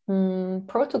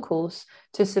protocols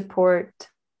to support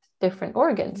different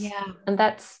organs. And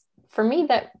that's, for me,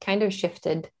 that kind of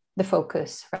shifted the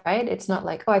focus, right? It's not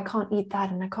like, oh, I can't eat that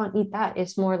and I can't eat that.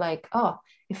 It's more like, oh,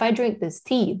 if I drink this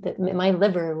tea, that my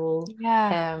liver will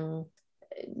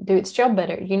do its job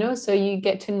better, so you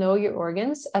get to know your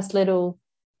organs as little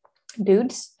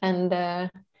dudes and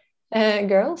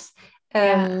girls.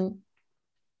 And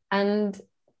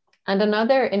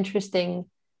another interesting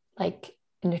like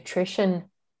nutrition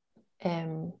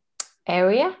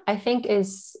area, I think,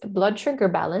 is blood sugar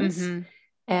balance.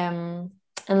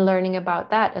 And learning about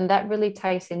that, and that really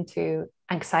ties into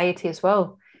anxiety as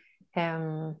well,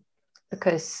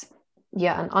 because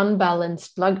an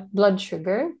unbalanced blood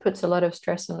sugar puts a lot of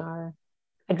stress on our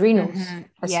adrenals,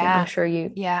 as I'm sure you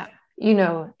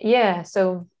know.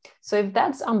 So if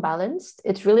that's unbalanced,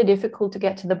 it's really difficult to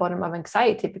get to the bottom of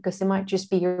anxiety, because it might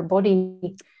just be your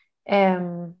body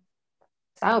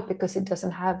out because it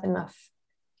doesn't have enough,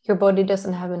 your body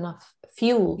doesn't have enough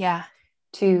fuel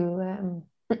to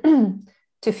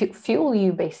to fuel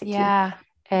you, basically.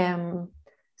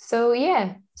 So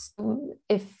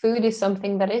if food is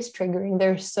something that is triggering,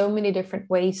 there's so many different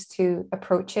ways to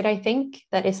approach it, I think,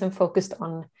 that isn't focused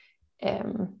on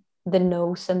the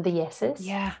no's and the yeses.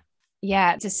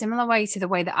 It's a similar way to the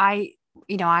way that I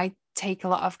take a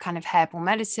lot of kind of herbal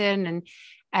medicine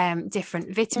and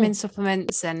different vitamin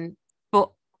supplements, but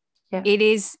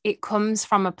it comes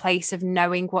from a place of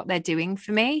knowing what they're doing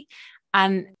for me.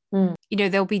 And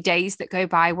there'll be days that go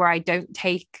by where I don't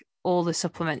take all the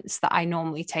supplements that I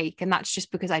normally take, and that's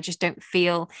just because I just don't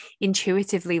feel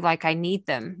intuitively like I need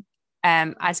them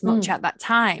as much at that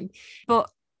time. But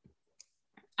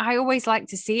I always like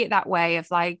to see it that way of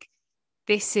like,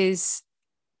 this is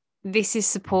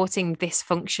supporting this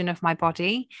function of my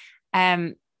body.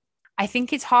 I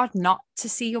think it's hard not to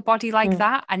see your body like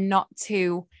that, and not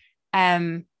to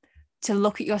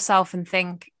look at yourself and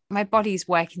think, my body's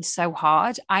working so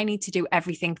hard, I need to do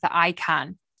everything that I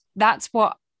can. That's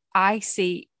what I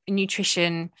see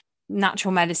nutrition,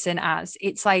 natural medicine as.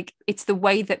 It's like, it's the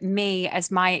way that me as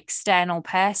my external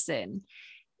person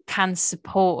can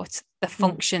support the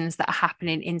functions that are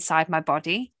happening inside my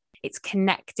body. It's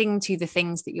connecting to the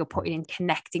things that you're putting in,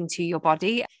 connecting to your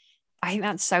body. I think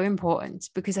that's so important,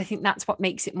 because I think that's what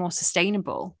makes it more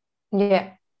sustainable. Yeah,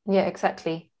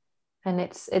 exactly. And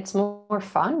it's more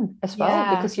fun as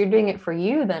well, because you're doing it for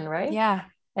you then, right? Yeah.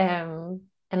 And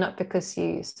not because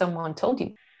someone told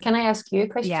you. Can I ask you a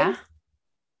question? Yeah.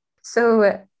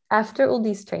 So after all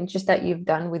these changes that you've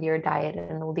done with your diet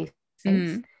and all these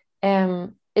things,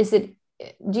 do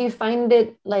you find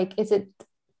it like, is it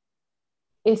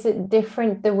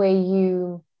different the way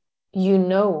you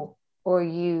know, or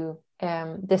you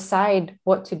decide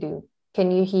what to do?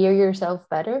 Can you hear yourself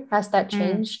better? Has that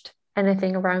changed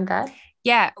anything around that?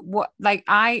 Yeah,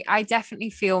 I definitely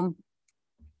feel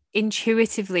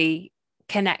intuitively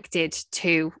connected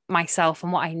to myself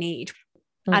and what I need.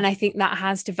 And I think that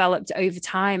has developed over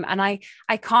time. And I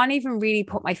can't even really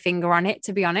put my finger on it,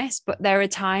 to be honest, but there are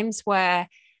times where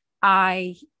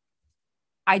I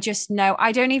just know,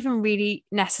 I don't even really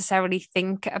necessarily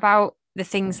think about the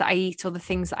things that I eat or the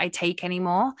things that I take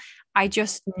anymore. I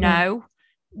just know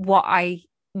what I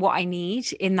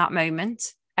need in that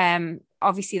moment.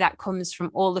 Obviously that comes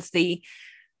from all of the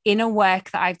inner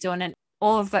work that I've done, and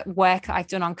all of that work that I've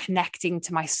done on connecting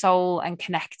to my soul and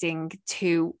connecting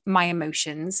to my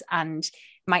emotions and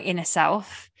my inner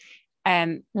self.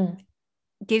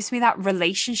 Gives me that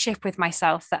relationship with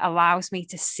myself that allows me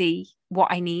to see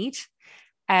what I need.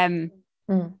 What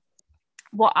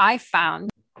I've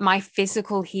found, my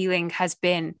physical healing has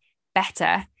been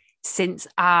better since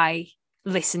I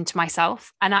listen to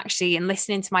myself. And actually, in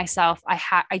listening to myself,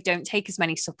 I don't take as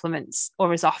many supplements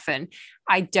or as often.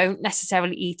 I don't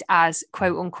necessarily eat as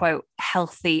quote unquote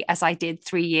healthy as I did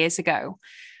 3 years ago,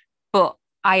 but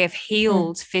I have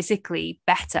healed physically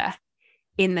better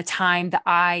in the time that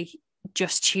I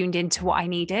just tuned into what I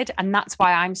needed. And that's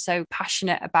why I'm so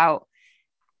passionate about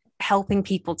helping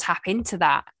people tap into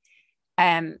that.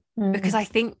 Because I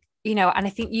think, and I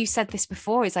think you said this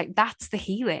before, is like, that's the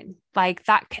healing, like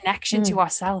that connection to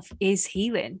ourselves is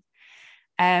healing.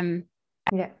 I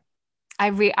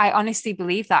honestly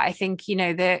believe that. I think,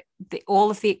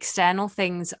 all of the external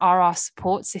things are our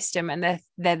support system, and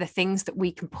they're the things that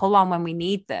we can pull on when we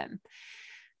need them.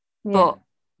 But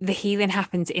the healing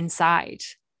happens inside.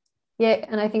 Yeah.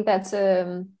 And I think that's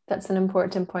an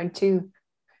important point too.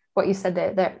 What you said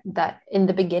that in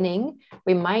the beginning,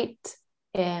 we might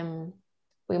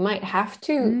have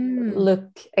to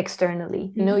look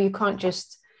externally. You can't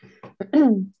just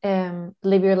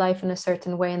live your life in a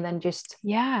certain way and then just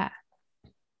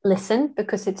listen,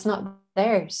 because it's not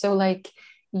there. So like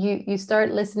you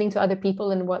start listening to other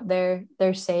people and what they're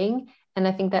saying, and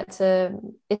I think that's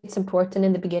it's important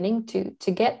in the beginning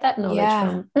to get that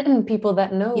knowledge from people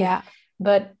that know.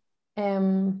 But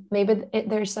maybe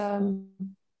there's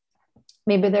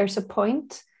a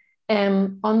point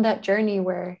on that journey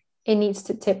where it needs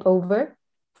to tip over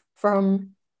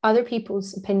from other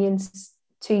people's opinions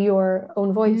to your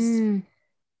own voice.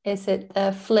 Is it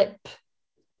a flip?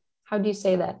 How do you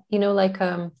say that? Like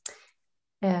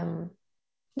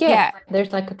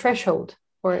there's like a threshold,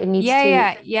 or it needs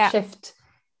to shift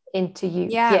into you.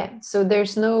 So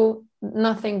there's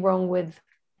nothing wrong with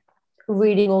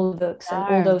reading all the books and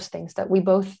all those things that we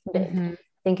both did.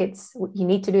 I think you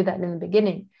need to do that in the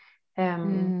beginning.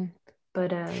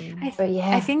 But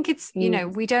yeah, I think it's we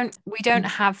don't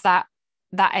have that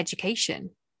education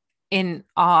in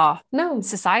our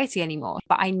society anymore.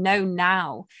 But I know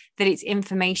now that it's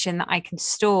information that I can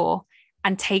store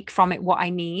and take from it what I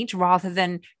need, rather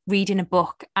than reading a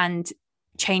book and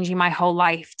changing my whole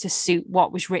life to suit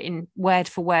what was written word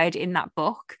for word in that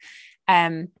book.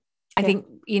 I think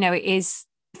it is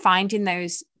finding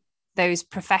those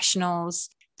professionals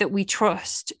that we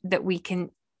trust, that we can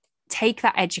take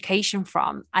that education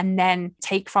from, and then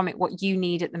take from it what you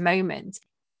need at the moment.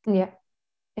 Yeah,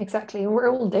 exactly. We're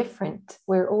all different.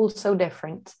 We're all so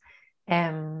different.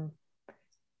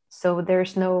 So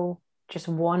there's no just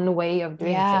one way of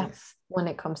doing things when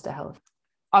it comes to health.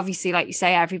 Obviously, like you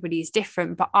say, everybody is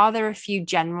different, but are there a few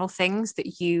general things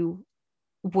that you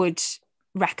would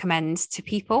recommend to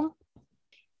people?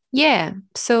 Yeah,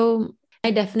 so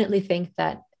I definitely think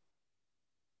that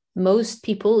most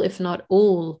people, if not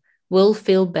all, will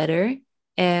feel better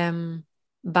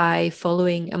by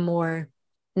following a more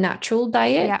natural Yeah.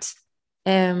 diet.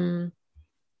 And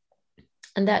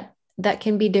that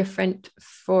can be different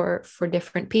for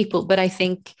different people. But I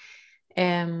think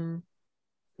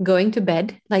going to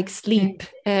bed, like sleep,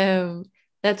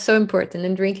 that's so important,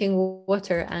 and drinking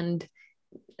water and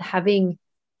having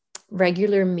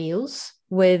regular meals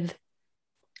with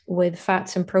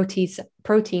fats and proteins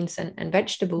and Yeah.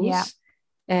 vegetables.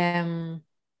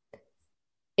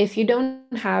 If you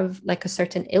don't have like a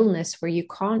certain illness where you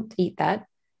can't eat that,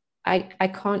 I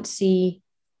can't see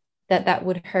that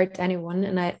would hurt anyone,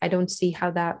 and I don't see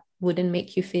how that wouldn't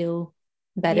make you feel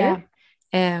Yeah. better.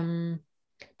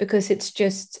 Because it's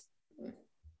just,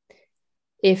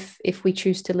 if we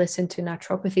choose to listen to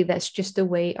naturopathy, that's just the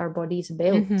way our body is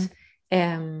built.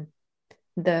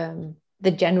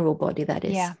 The general body, that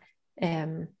is. Yeah.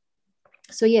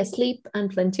 So yeah, sleep and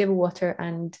plenty of water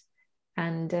and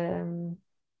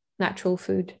natural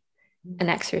food and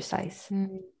exercise.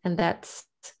 And that's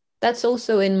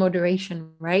also in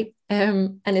moderation, right?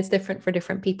 And it's different for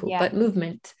different people. Yeah. But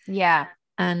movement. Yeah.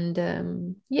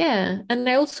 And yeah, and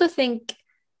I also think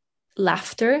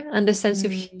laughter and a sense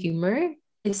of humor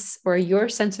is, or your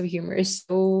sense of humor is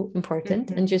so important,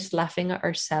 and just laughing at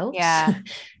ourselves. Yeah.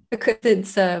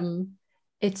 Because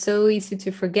it's so easy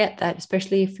to forget that,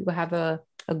 especially if we have a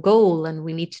goal and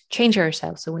we need to change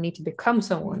ourselves, so we need to become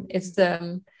someone. It's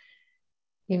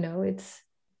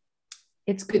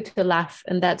it's good to laugh,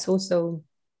 and that's also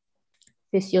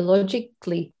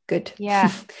physiologically good.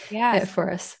 Yeah. Yeah.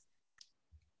 For us.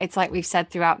 It's like we've said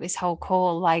throughout this whole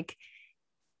call, like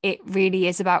it really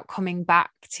is about coming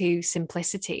back to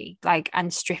simplicity, like,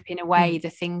 and stripping away the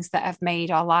things that have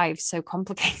made our lives so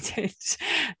complicated,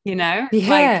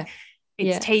 like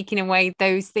it's taking away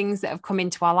those things that have come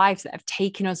into our lives that have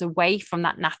taken us away from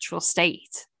that natural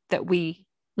state that we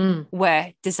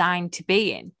were designed to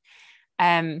be in.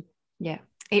 It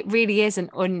really is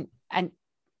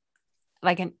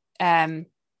like a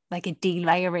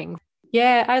delayering.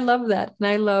 Yeah, I love that. And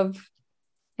I love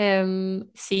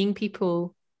seeing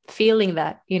people feeling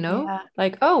that,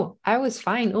 like, oh, I was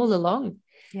fine all along.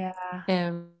 Yeah.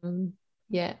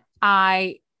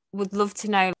 I would love to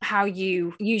know how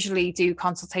you usually do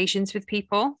consultations with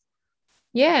people.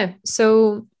 Yeah,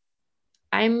 so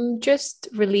I'm just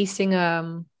releasing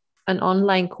an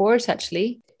online course,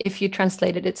 actually. If you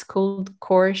translate it, it's called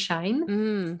Core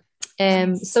Shine.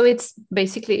 So it's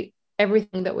basically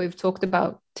everything that we've talked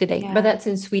about today, but that's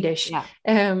in Swedish.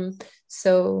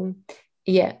 So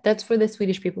yeah, that's for the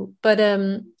Swedish people. But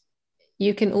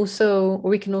we can also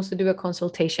do a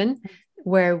consultation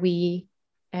where we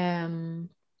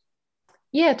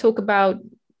talk about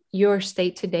your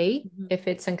state today, if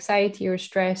it's anxiety or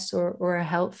stress or a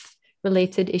health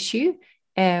related issue.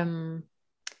 And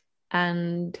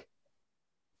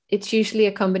it's usually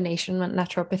a combination of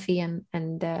naturopathy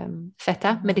and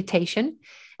Theta meditation.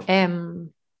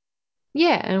 And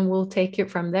we'll take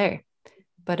it from there.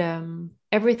 But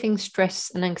everything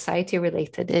stress and anxiety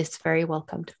related is very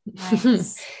welcomed.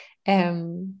 Nice.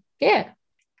 Okay,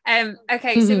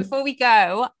 so before we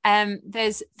go,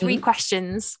 there's 3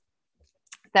 questions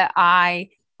that I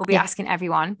will be asking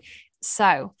everyone.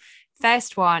 So,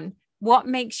 first one, what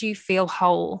makes you feel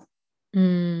whole?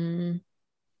 Being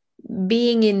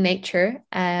in nature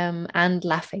and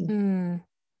laughing.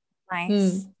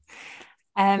 Nice.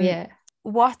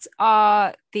 What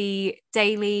are the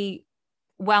daily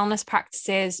wellness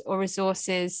practices or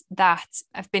resources that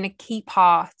have been a key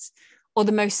part or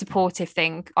the most supportive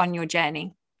thing on your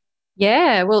journey?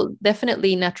 Yeah, well,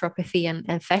 definitely naturopathy and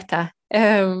Theta.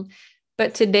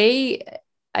 But today,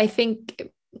 I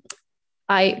think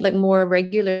I like more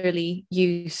regularly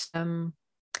use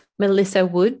Melissa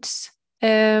Wood's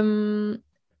like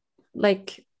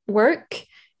work.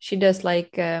 She does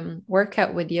like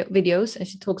workout videos, and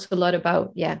she talks a lot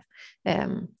about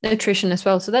nutrition as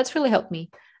well. So that's really helped me,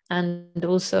 and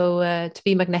also to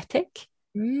be magnetic,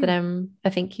 that I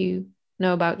think you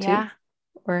know about too.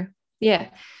 Or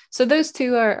so those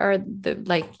 2 are the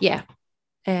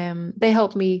they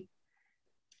help me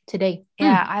today.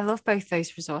 I love both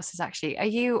those resources, actually. Are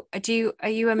you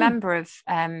a member of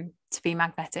To Be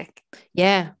Magnetic?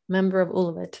 Member of all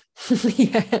of it.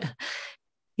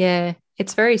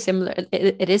 It's very similar.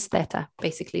 It is Theta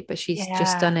basically, but she's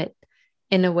just done it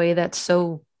in a way that's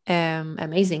so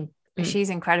amazing. She's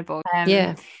incredible.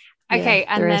 Okay,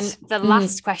 and then the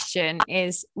last question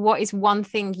is, what is one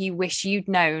thing you wish you'd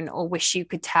known or wish you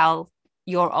could tell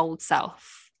your old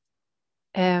self?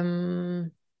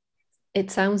 It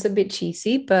sounds a bit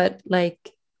cheesy, but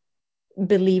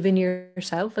believe in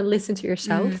yourself and listen to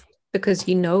yourself, because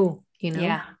you know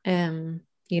Yeah.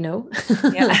 You know.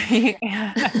 Yeah.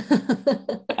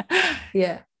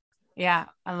 Yeah. Yeah.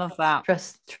 I love that.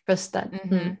 Trust that.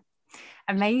 Mm-hmm.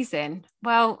 Amazing.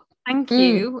 Well, thank Mm.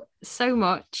 you so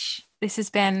much. This has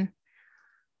been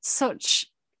such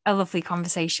a lovely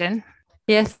conversation.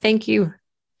 Yeah, thank you.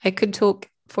 I could talk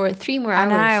for 3 more I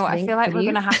know. hours, I I feel think, like with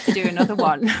we're going you. to have to do another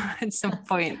one at some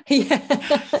point. Yeah.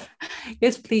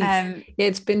 Yes, please. Um, Yeah,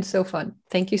 it's been so fun.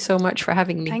 Thank you so much for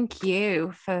having me. Thank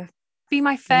you for being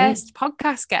my Yeah. first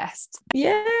podcast guest.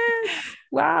 Yes.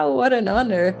 Wow, what an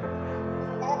honor.